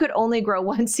 if you could only grow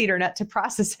one seed or nut to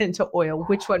process into oil,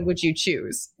 which one would you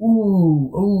choose?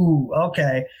 Ooh,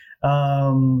 okay.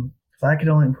 If I could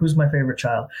only, who's my favorite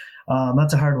child?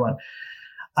 That's a hard one.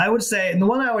 I would say, and the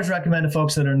one I always recommend to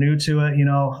folks that are new to it,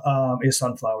 is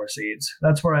sunflower seeds.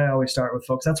 That's where I always start with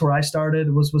folks. That's where I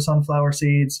started, was with sunflower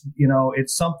seeds.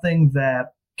 It's something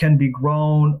that can be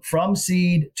grown from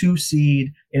seed to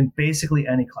seed in basically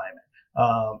any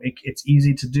climate. It's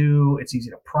easy to do. It's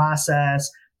easy to process.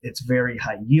 It's very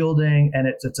high yielding, and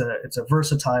it's a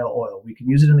versatile oil. We can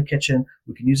use it in the kitchen.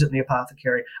 We can use it in the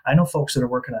apothecary. I know folks that are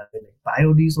working on it, they make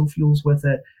biodiesel fuels with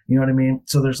it. You know what I mean?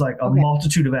 So there's like a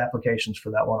multitude of applications for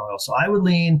that one oil. So I would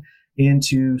lean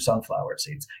into sunflower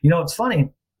seeds. It's funny.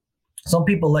 Some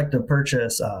people like to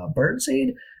purchase bird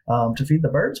seed to feed the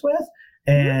birds with,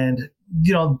 and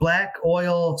black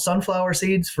oil sunflower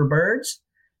seeds for birds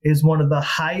is one of the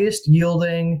highest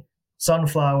yielding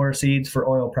sunflower seeds for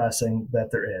oil pressing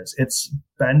that there is. It's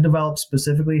been developed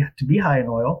specifically to be high in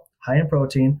oil, high in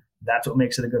protein. That's what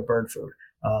makes it a good bird food.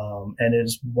 And it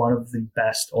is one of the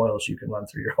best oils you can run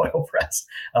through your oil press.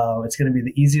 It's going to be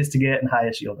the easiest to get and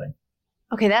highest yielding.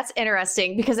 Okay, that's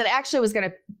interesting, because it actually was going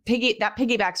to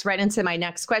piggybacks right into my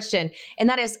next question. And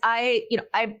that is, I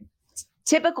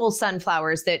typical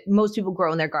sunflowers that most people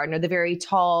grow in their garden are the very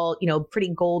tall,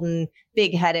 pretty golden,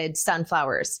 big-headed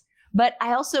sunflowers. But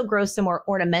I also grow some more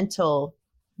ornamental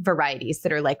varieties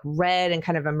that are like red and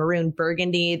kind of a maroon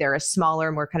burgundy. They're a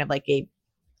smaller, more kind of like a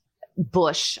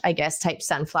bush, I guess, type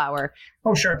sunflower.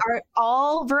 Oh, sure. Are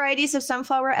all varieties of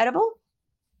sunflower edible?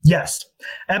 Yes,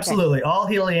 absolutely. Okay. All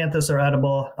Helianthus are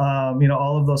edible.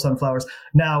 All of those sunflowers.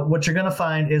 Now, what you're going to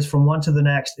find is from one to the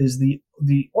next is the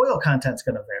oil content's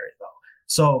going to vary though.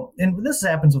 So, and this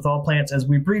happens with all plants. As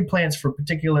we breed plants for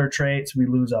particular traits, we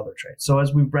lose other traits. So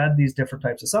as we've bred these different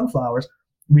types of sunflowers,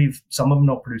 some of them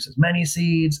don't produce as many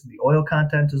seeds. The oil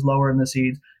content is lower in the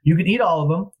seeds. You can eat all of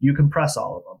them. You can press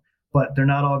all of them, but they're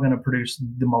not all going to produce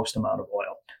the most amount of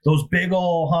oil. Those big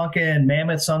old honking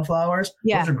mammoth sunflowers,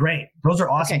 those are great. Those are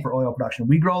awesome for oil production.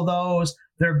 We grow those.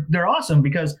 They're awesome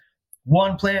because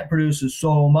one plant produces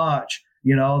so much,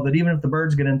 that even if the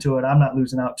birds get into it, I'm not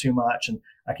losing out too much, and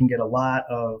I can get a lot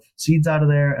of seeds out of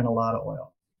there and a lot of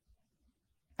oil.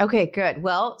 Okay, good.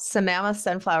 Well, some mammoth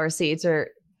sunflower seeds are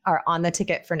on the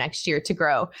ticket for next year to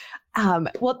grow.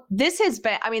 Well, this has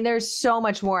been, there's so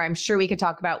much more I'm sure we could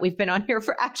talk about. We've been on here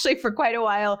for quite a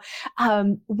while.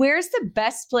 Where's the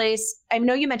best place? I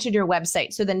know you mentioned your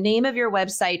website. So the name of your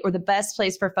website or the best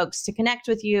place for folks to connect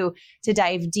with you to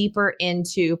dive deeper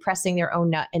into pressing their own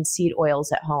nut and seed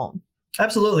oils at home.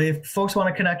 Absolutely. If folks want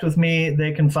to connect with me,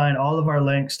 they can find all of our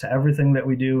links to everything that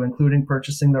we do, including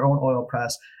purchasing their own oil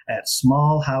press at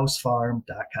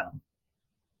smallhousefarm.com.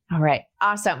 All right.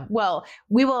 Awesome. Well,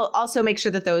 we will also make sure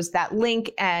that that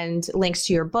link and links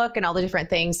to your book and all the different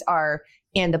things are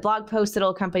in the blog post that'll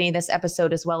accompany this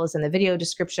episode, as well as in the video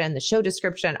description, the show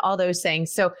description, all those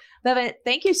things. So, Levin,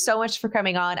 thank you so much for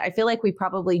coming on. I feel like we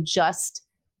probably just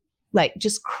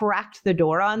cracked the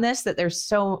door on this, that there's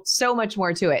so much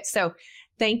more to it. So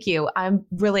thank you. I'm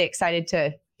really excited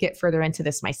to get further into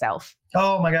this myself.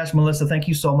 Oh my gosh, Melissa, thank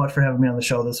you so much for having me on the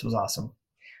show. This was awesome.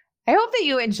 I hope that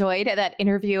you enjoyed that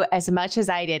interview as much as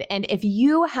I did. And if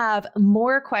you have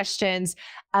more questions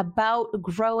about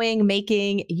growing,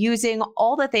 making, using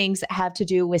all the things that have to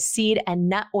do with seed and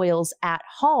nut oils at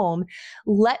home,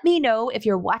 let me know. If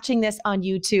you're watching this on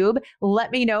YouTube,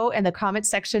 let me know in the comment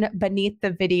section beneath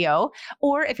the video.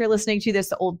 Or if you're listening to this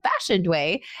the old-fashioned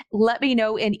way, let me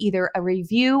know in either a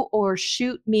review or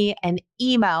shoot me an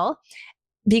email,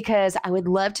 because I would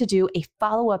love to do a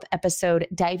follow-up episode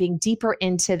diving deeper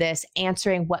into this,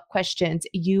 answering what questions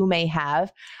you may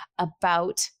have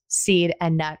about seed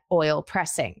and nut oil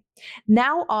pressing.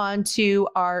 Now on to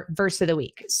our verse of the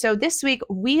week. So this week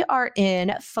we are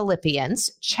in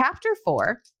Philippians chapter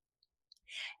 4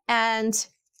 and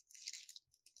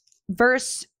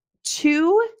verse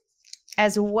 2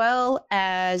 as well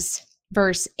as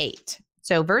verse 8.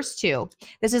 So verse 2,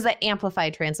 this is the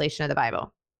Amplified translation of the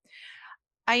Bible.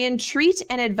 I entreat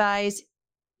and advise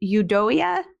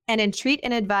Euodia and entreat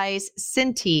and advise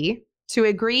Syntyche to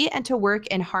agree and to work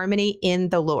in harmony in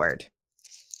the Lord.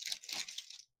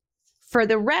 For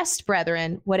the rest,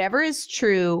 brethren, whatever is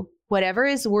true, whatever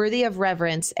is worthy of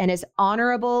reverence and is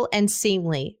honorable and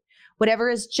seemly, whatever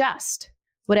is just,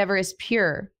 whatever is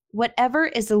pure, whatever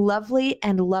is lovely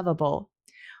and lovable,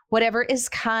 whatever is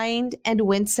kind and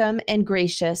winsome and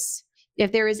gracious,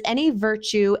 if there is any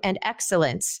virtue and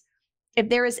excellence, if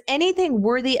there is anything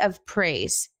worthy of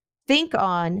praise, think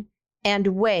on and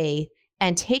weigh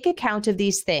and take account of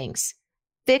these things.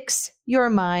 Fix your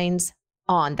minds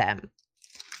on them.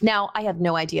 Now, I have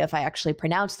no idea if I actually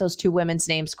pronounced those two women's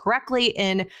names correctly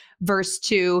in verse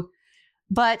 2,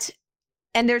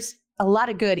 and there's a lot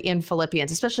of good in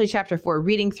Philippians, especially chapter 4,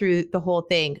 reading through the whole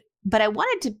thing. But I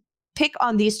wanted to pick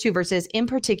on these two verses in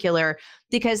particular,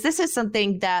 because this is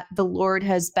something that the Lord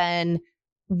has been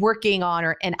working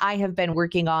on, and I have been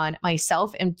working on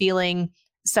myself and feeling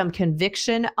some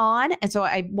conviction on. And so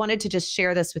I wanted to just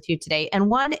share this with you today. And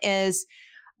one is,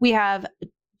 we have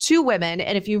two women.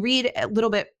 And if you read a little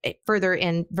bit further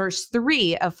in verse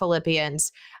 3 of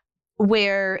Philippians,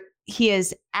 where he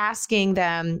is asking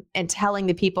them and telling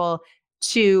the people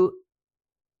to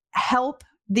help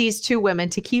these two women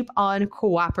to keep on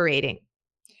cooperating.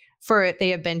 For they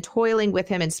have been toiling with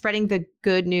him and spreading the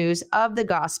good news of the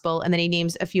gospel. And then he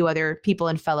names a few other people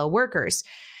and fellow workers.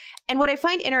 And what I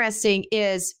find interesting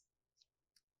is,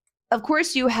 of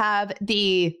course, you have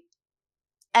the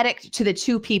edict to the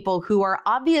two people who are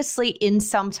obviously in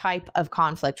some type of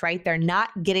conflict, right? They're not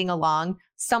getting along.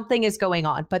 Something is going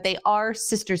on, but they are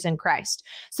sisters in Christ.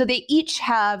 So they each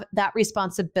have that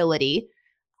responsibility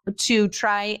to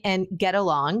try and get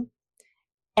along.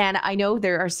 And I know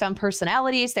there are some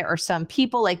personalities, there are some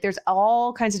people, like there's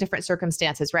all kinds of different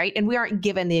circumstances, right? And we aren't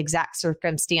given the exact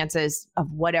circumstances of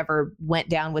whatever went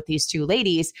down with these two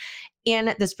ladies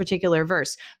in this particular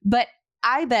verse. But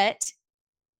I bet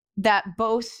that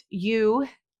both you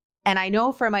and I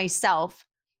know for myself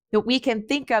that we can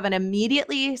think of, and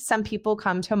immediately some people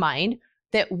come to mind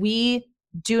that we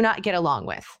do not get along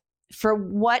with for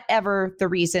whatever the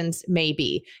reasons may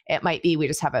be. It might be we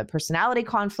just have a personality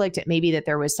conflict. It may be that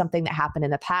there was something that happened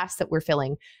in the past that we're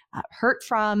feeling hurt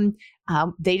from.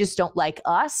 They just don't like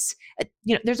us.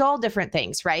 There's all different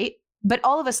things, right? But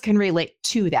all of us can relate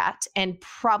to that and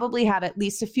probably have at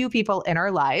least a few people in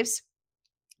our lives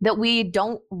that we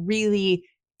don't really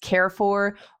care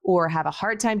for or have a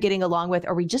hard time getting along with,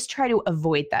 or we just try to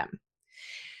avoid them.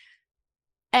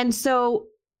 And so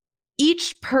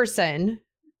each person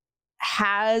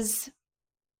has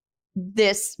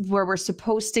this where we're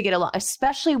supposed to get along,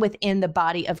 especially within the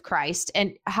body of Christ,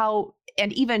 and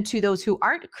even to those who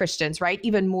aren't Christians, right?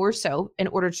 Even more so in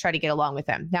order to try to get along with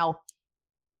them. Now,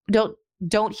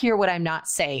 don't hear what I'm not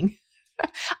saying.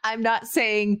 I'm not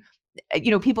saying,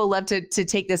 people love to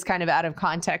take this kind of out of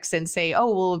context and say,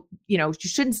 oh, well, you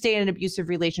shouldn't stay in an abusive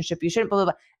relationship. You shouldn't, blah,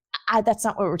 blah, blah. That's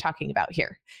not what we're talking about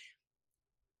here.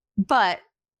 But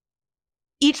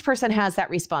each person has that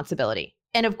responsibility.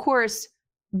 And of course,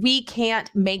 we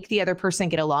can't make the other person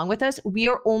get along with us. We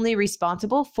are only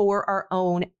responsible for our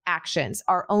own actions,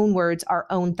 our own words, our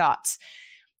own thoughts.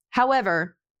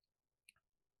 However,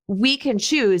 we can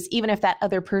choose, even if that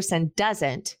other person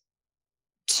doesn't,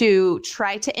 to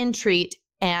try to entreat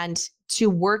and to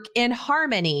work in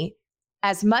harmony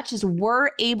as much as we're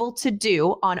able to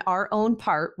do on our own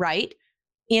part, right?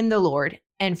 In the Lord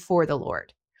and for the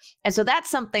Lord. And so that's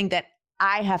something that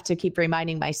I have to keep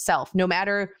reminding myself, no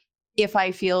matter if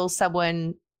I feel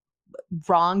someone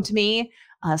wronged me,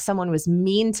 someone was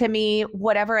mean to me,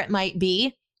 whatever it might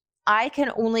be, I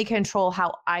can only control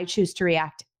how I choose to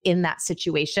react in that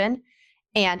situation.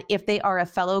 And if they are a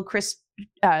fellow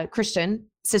Christian,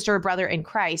 sister or brother in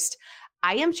Christ,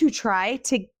 I am to try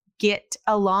to get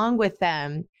along with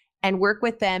them and work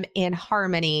with them in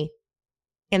harmony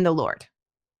in the Lord.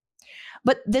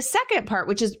 But the second part,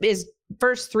 which is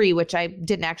verse 3, which I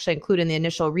didn't actually include in the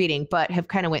initial reading, but have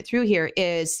kind of went through here,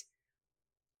 is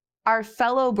our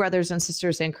fellow brothers and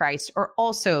sisters in Christ are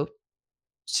also,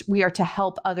 we are to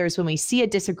help others when we see a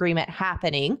disagreement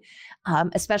happening,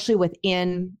 especially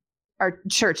within our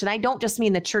church. And I don't just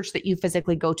mean the church that you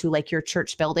physically go to, like your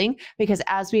church building, because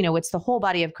as we know, it's the whole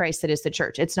body of Christ that is the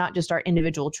church. It's not just our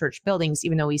individual church buildings,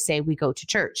 even though we say we go to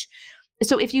church.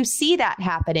 So if you see that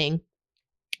happening,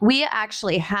 we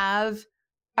actually have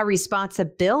a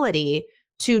responsibility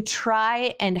to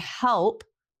try and help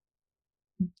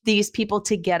these people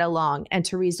to get along and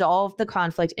to resolve the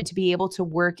conflict and to be able to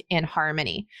work in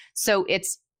harmony. So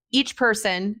it's each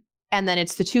person, and then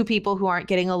it's the two people who aren't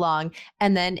getting along,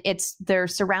 and then it's their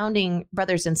surrounding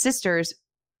brothers and sisters.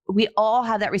 We all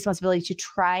have that responsibility to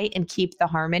try and keep the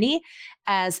harmony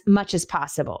as much as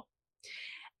possible.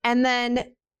 And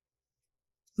then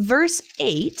verse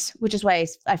 8, which is why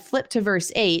I flipped to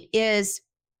verse 8, is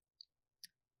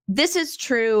this is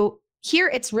true. Here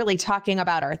it's really talking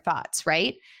about our thoughts,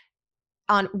 right?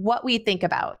 On what we think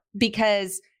about.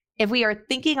 Because if we are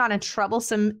thinking on a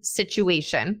troublesome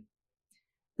situation,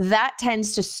 that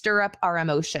tends to stir up our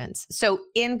emotions. So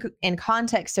in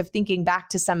context of thinking back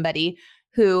to somebody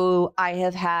who I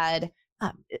have had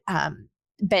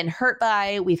been hurt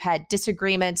by, we've had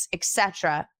disagreements,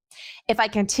 etc. If I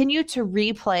continue to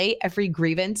replay every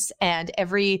grievance and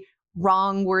every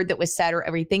wrong word that was said or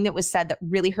everything that was said that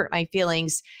really hurt my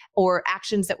feelings or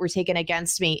actions that were taken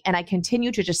against me, and I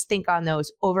continue to just think on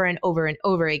those over and over and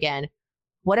over again,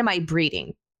 what am I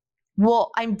breeding?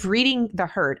 Well, I'm breeding the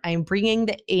hurt. I'm bringing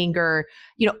the anger,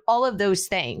 all of those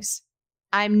things.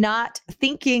 I'm not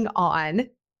thinking on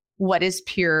what is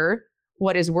pure,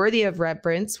 what is worthy of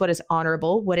reverence, what is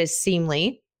honorable, what is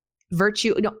seemly,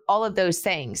 virtue, all of those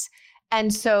things.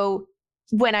 And so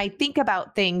when I think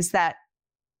about things that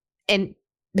and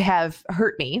have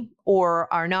hurt me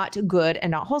or are not good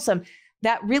and not wholesome,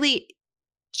 that really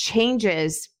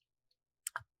changes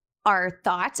our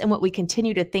thoughts and what we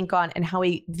continue to think on and how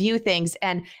we view things.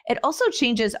 And it also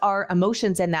changes our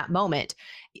emotions in that moment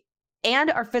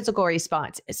and our physical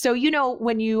response. So,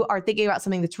 when you are thinking about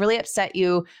something that's really upset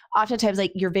you, oftentimes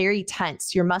like you're very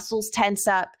tense, your muscles tense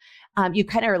up. You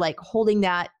kind of are like holding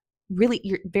that really,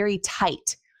 you're very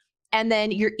tight. And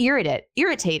then you're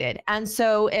irritated. And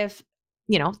so if,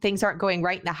 things aren't going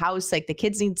right in the house, like the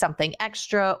kids need something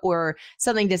extra or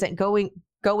something isn't going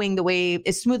going the way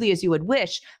as smoothly as you would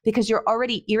wish because you're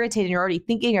already irritated and you're already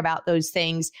thinking about those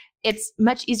things. It's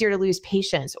much easier to lose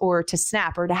patience or to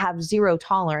snap or to have zero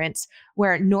tolerance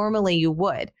where normally you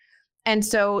would. And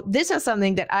so this is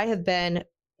something that I have been,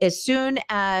 as soon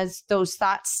as those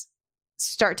thoughts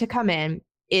start to come in,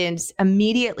 is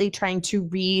immediately trying to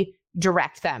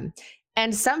redirect them.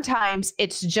 And sometimes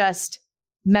it's just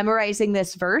memorizing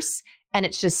this verse and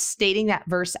it's just stating that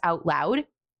verse out loud,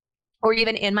 or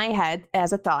even in my head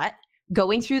as a thought,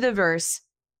 going through the verse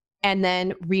and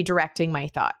then redirecting my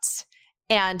thoughts.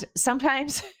 And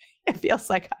sometimes it feels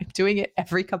like I'm doing it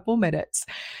every couple minutes.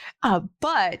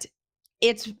 But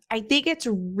I think it's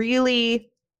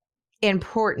really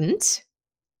important.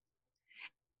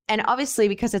 And obviously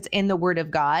because it's in the Word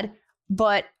of God,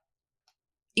 but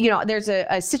there's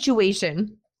a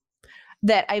situation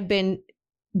that I've been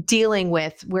dealing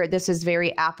with where this is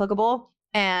very applicable,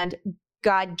 and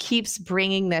God keeps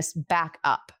bringing this back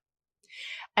up.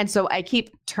 And so I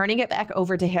keep turning it back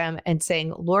over to him and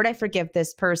saying, Lord, I forgive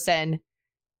this person.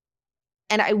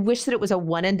 And I wish that it was a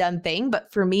one and done thing,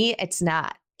 but for me, it's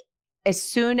not. As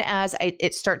soon as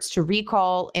it starts to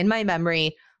recall in my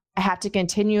memory, I have to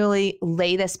continually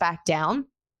lay this back down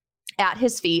at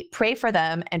his feet, pray for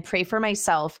them and pray for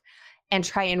myself, and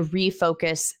try and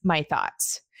refocus my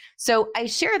thoughts. So I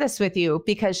share this with you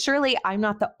because surely I'm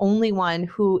not the only one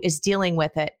who is dealing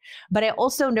with it. But I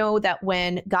also know that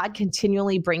when God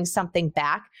continually brings something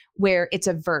back where it's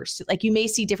a verse, like you may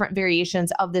see different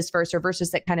variations of this verse or verses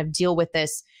that kind of deal with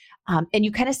this. And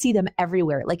you kind of see them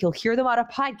everywhere. Like you'll hear them on a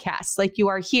podcast, like you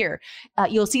are here.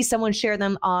 You'll see someone share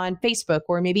them on Facebook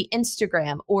or maybe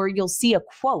Instagram, or you'll see a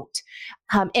quote.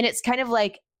 And it's kind of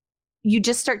like you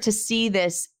just start to see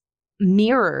this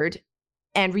mirrored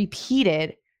and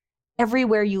repeated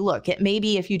everywhere you look. It may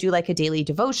be if you do like a daily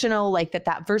devotional, like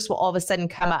that verse will all of a sudden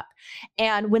come up.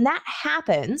 And when that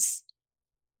happens,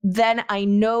 then I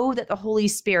know that the Holy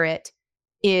Spirit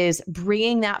is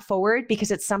bringing that forward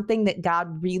because it's something that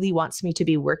God really wants me to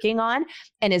be working on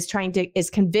and is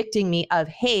convicting me of,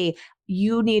 hey,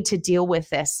 you need to deal with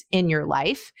this in your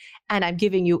life. And I'm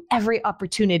giving you every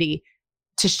opportunity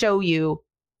to show you.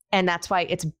 And that's why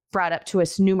it's brought up to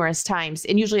us numerous times,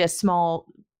 and usually a small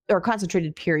or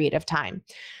concentrated period of time.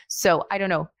 So I don't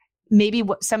know, maybe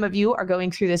some of you are going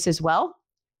through this as well.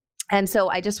 And so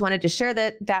I just wanted to share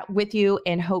that with you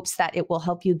in hopes that it will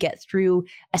help you get through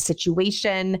a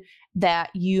situation that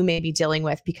you may be dealing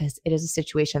with, because it is a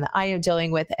situation that I am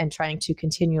dealing with and trying to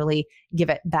continually give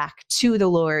it back to the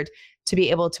Lord to be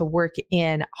able to work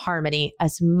in harmony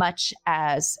as much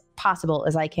as possible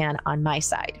as I can on my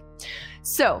side.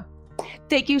 So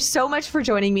thank you so much for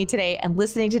joining me today and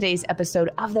listening to today's episode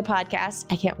of the podcast.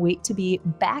 I can't wait to be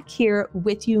back here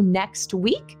with you next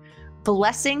week.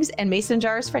 Blessings and mason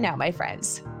jars for now, my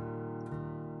friends.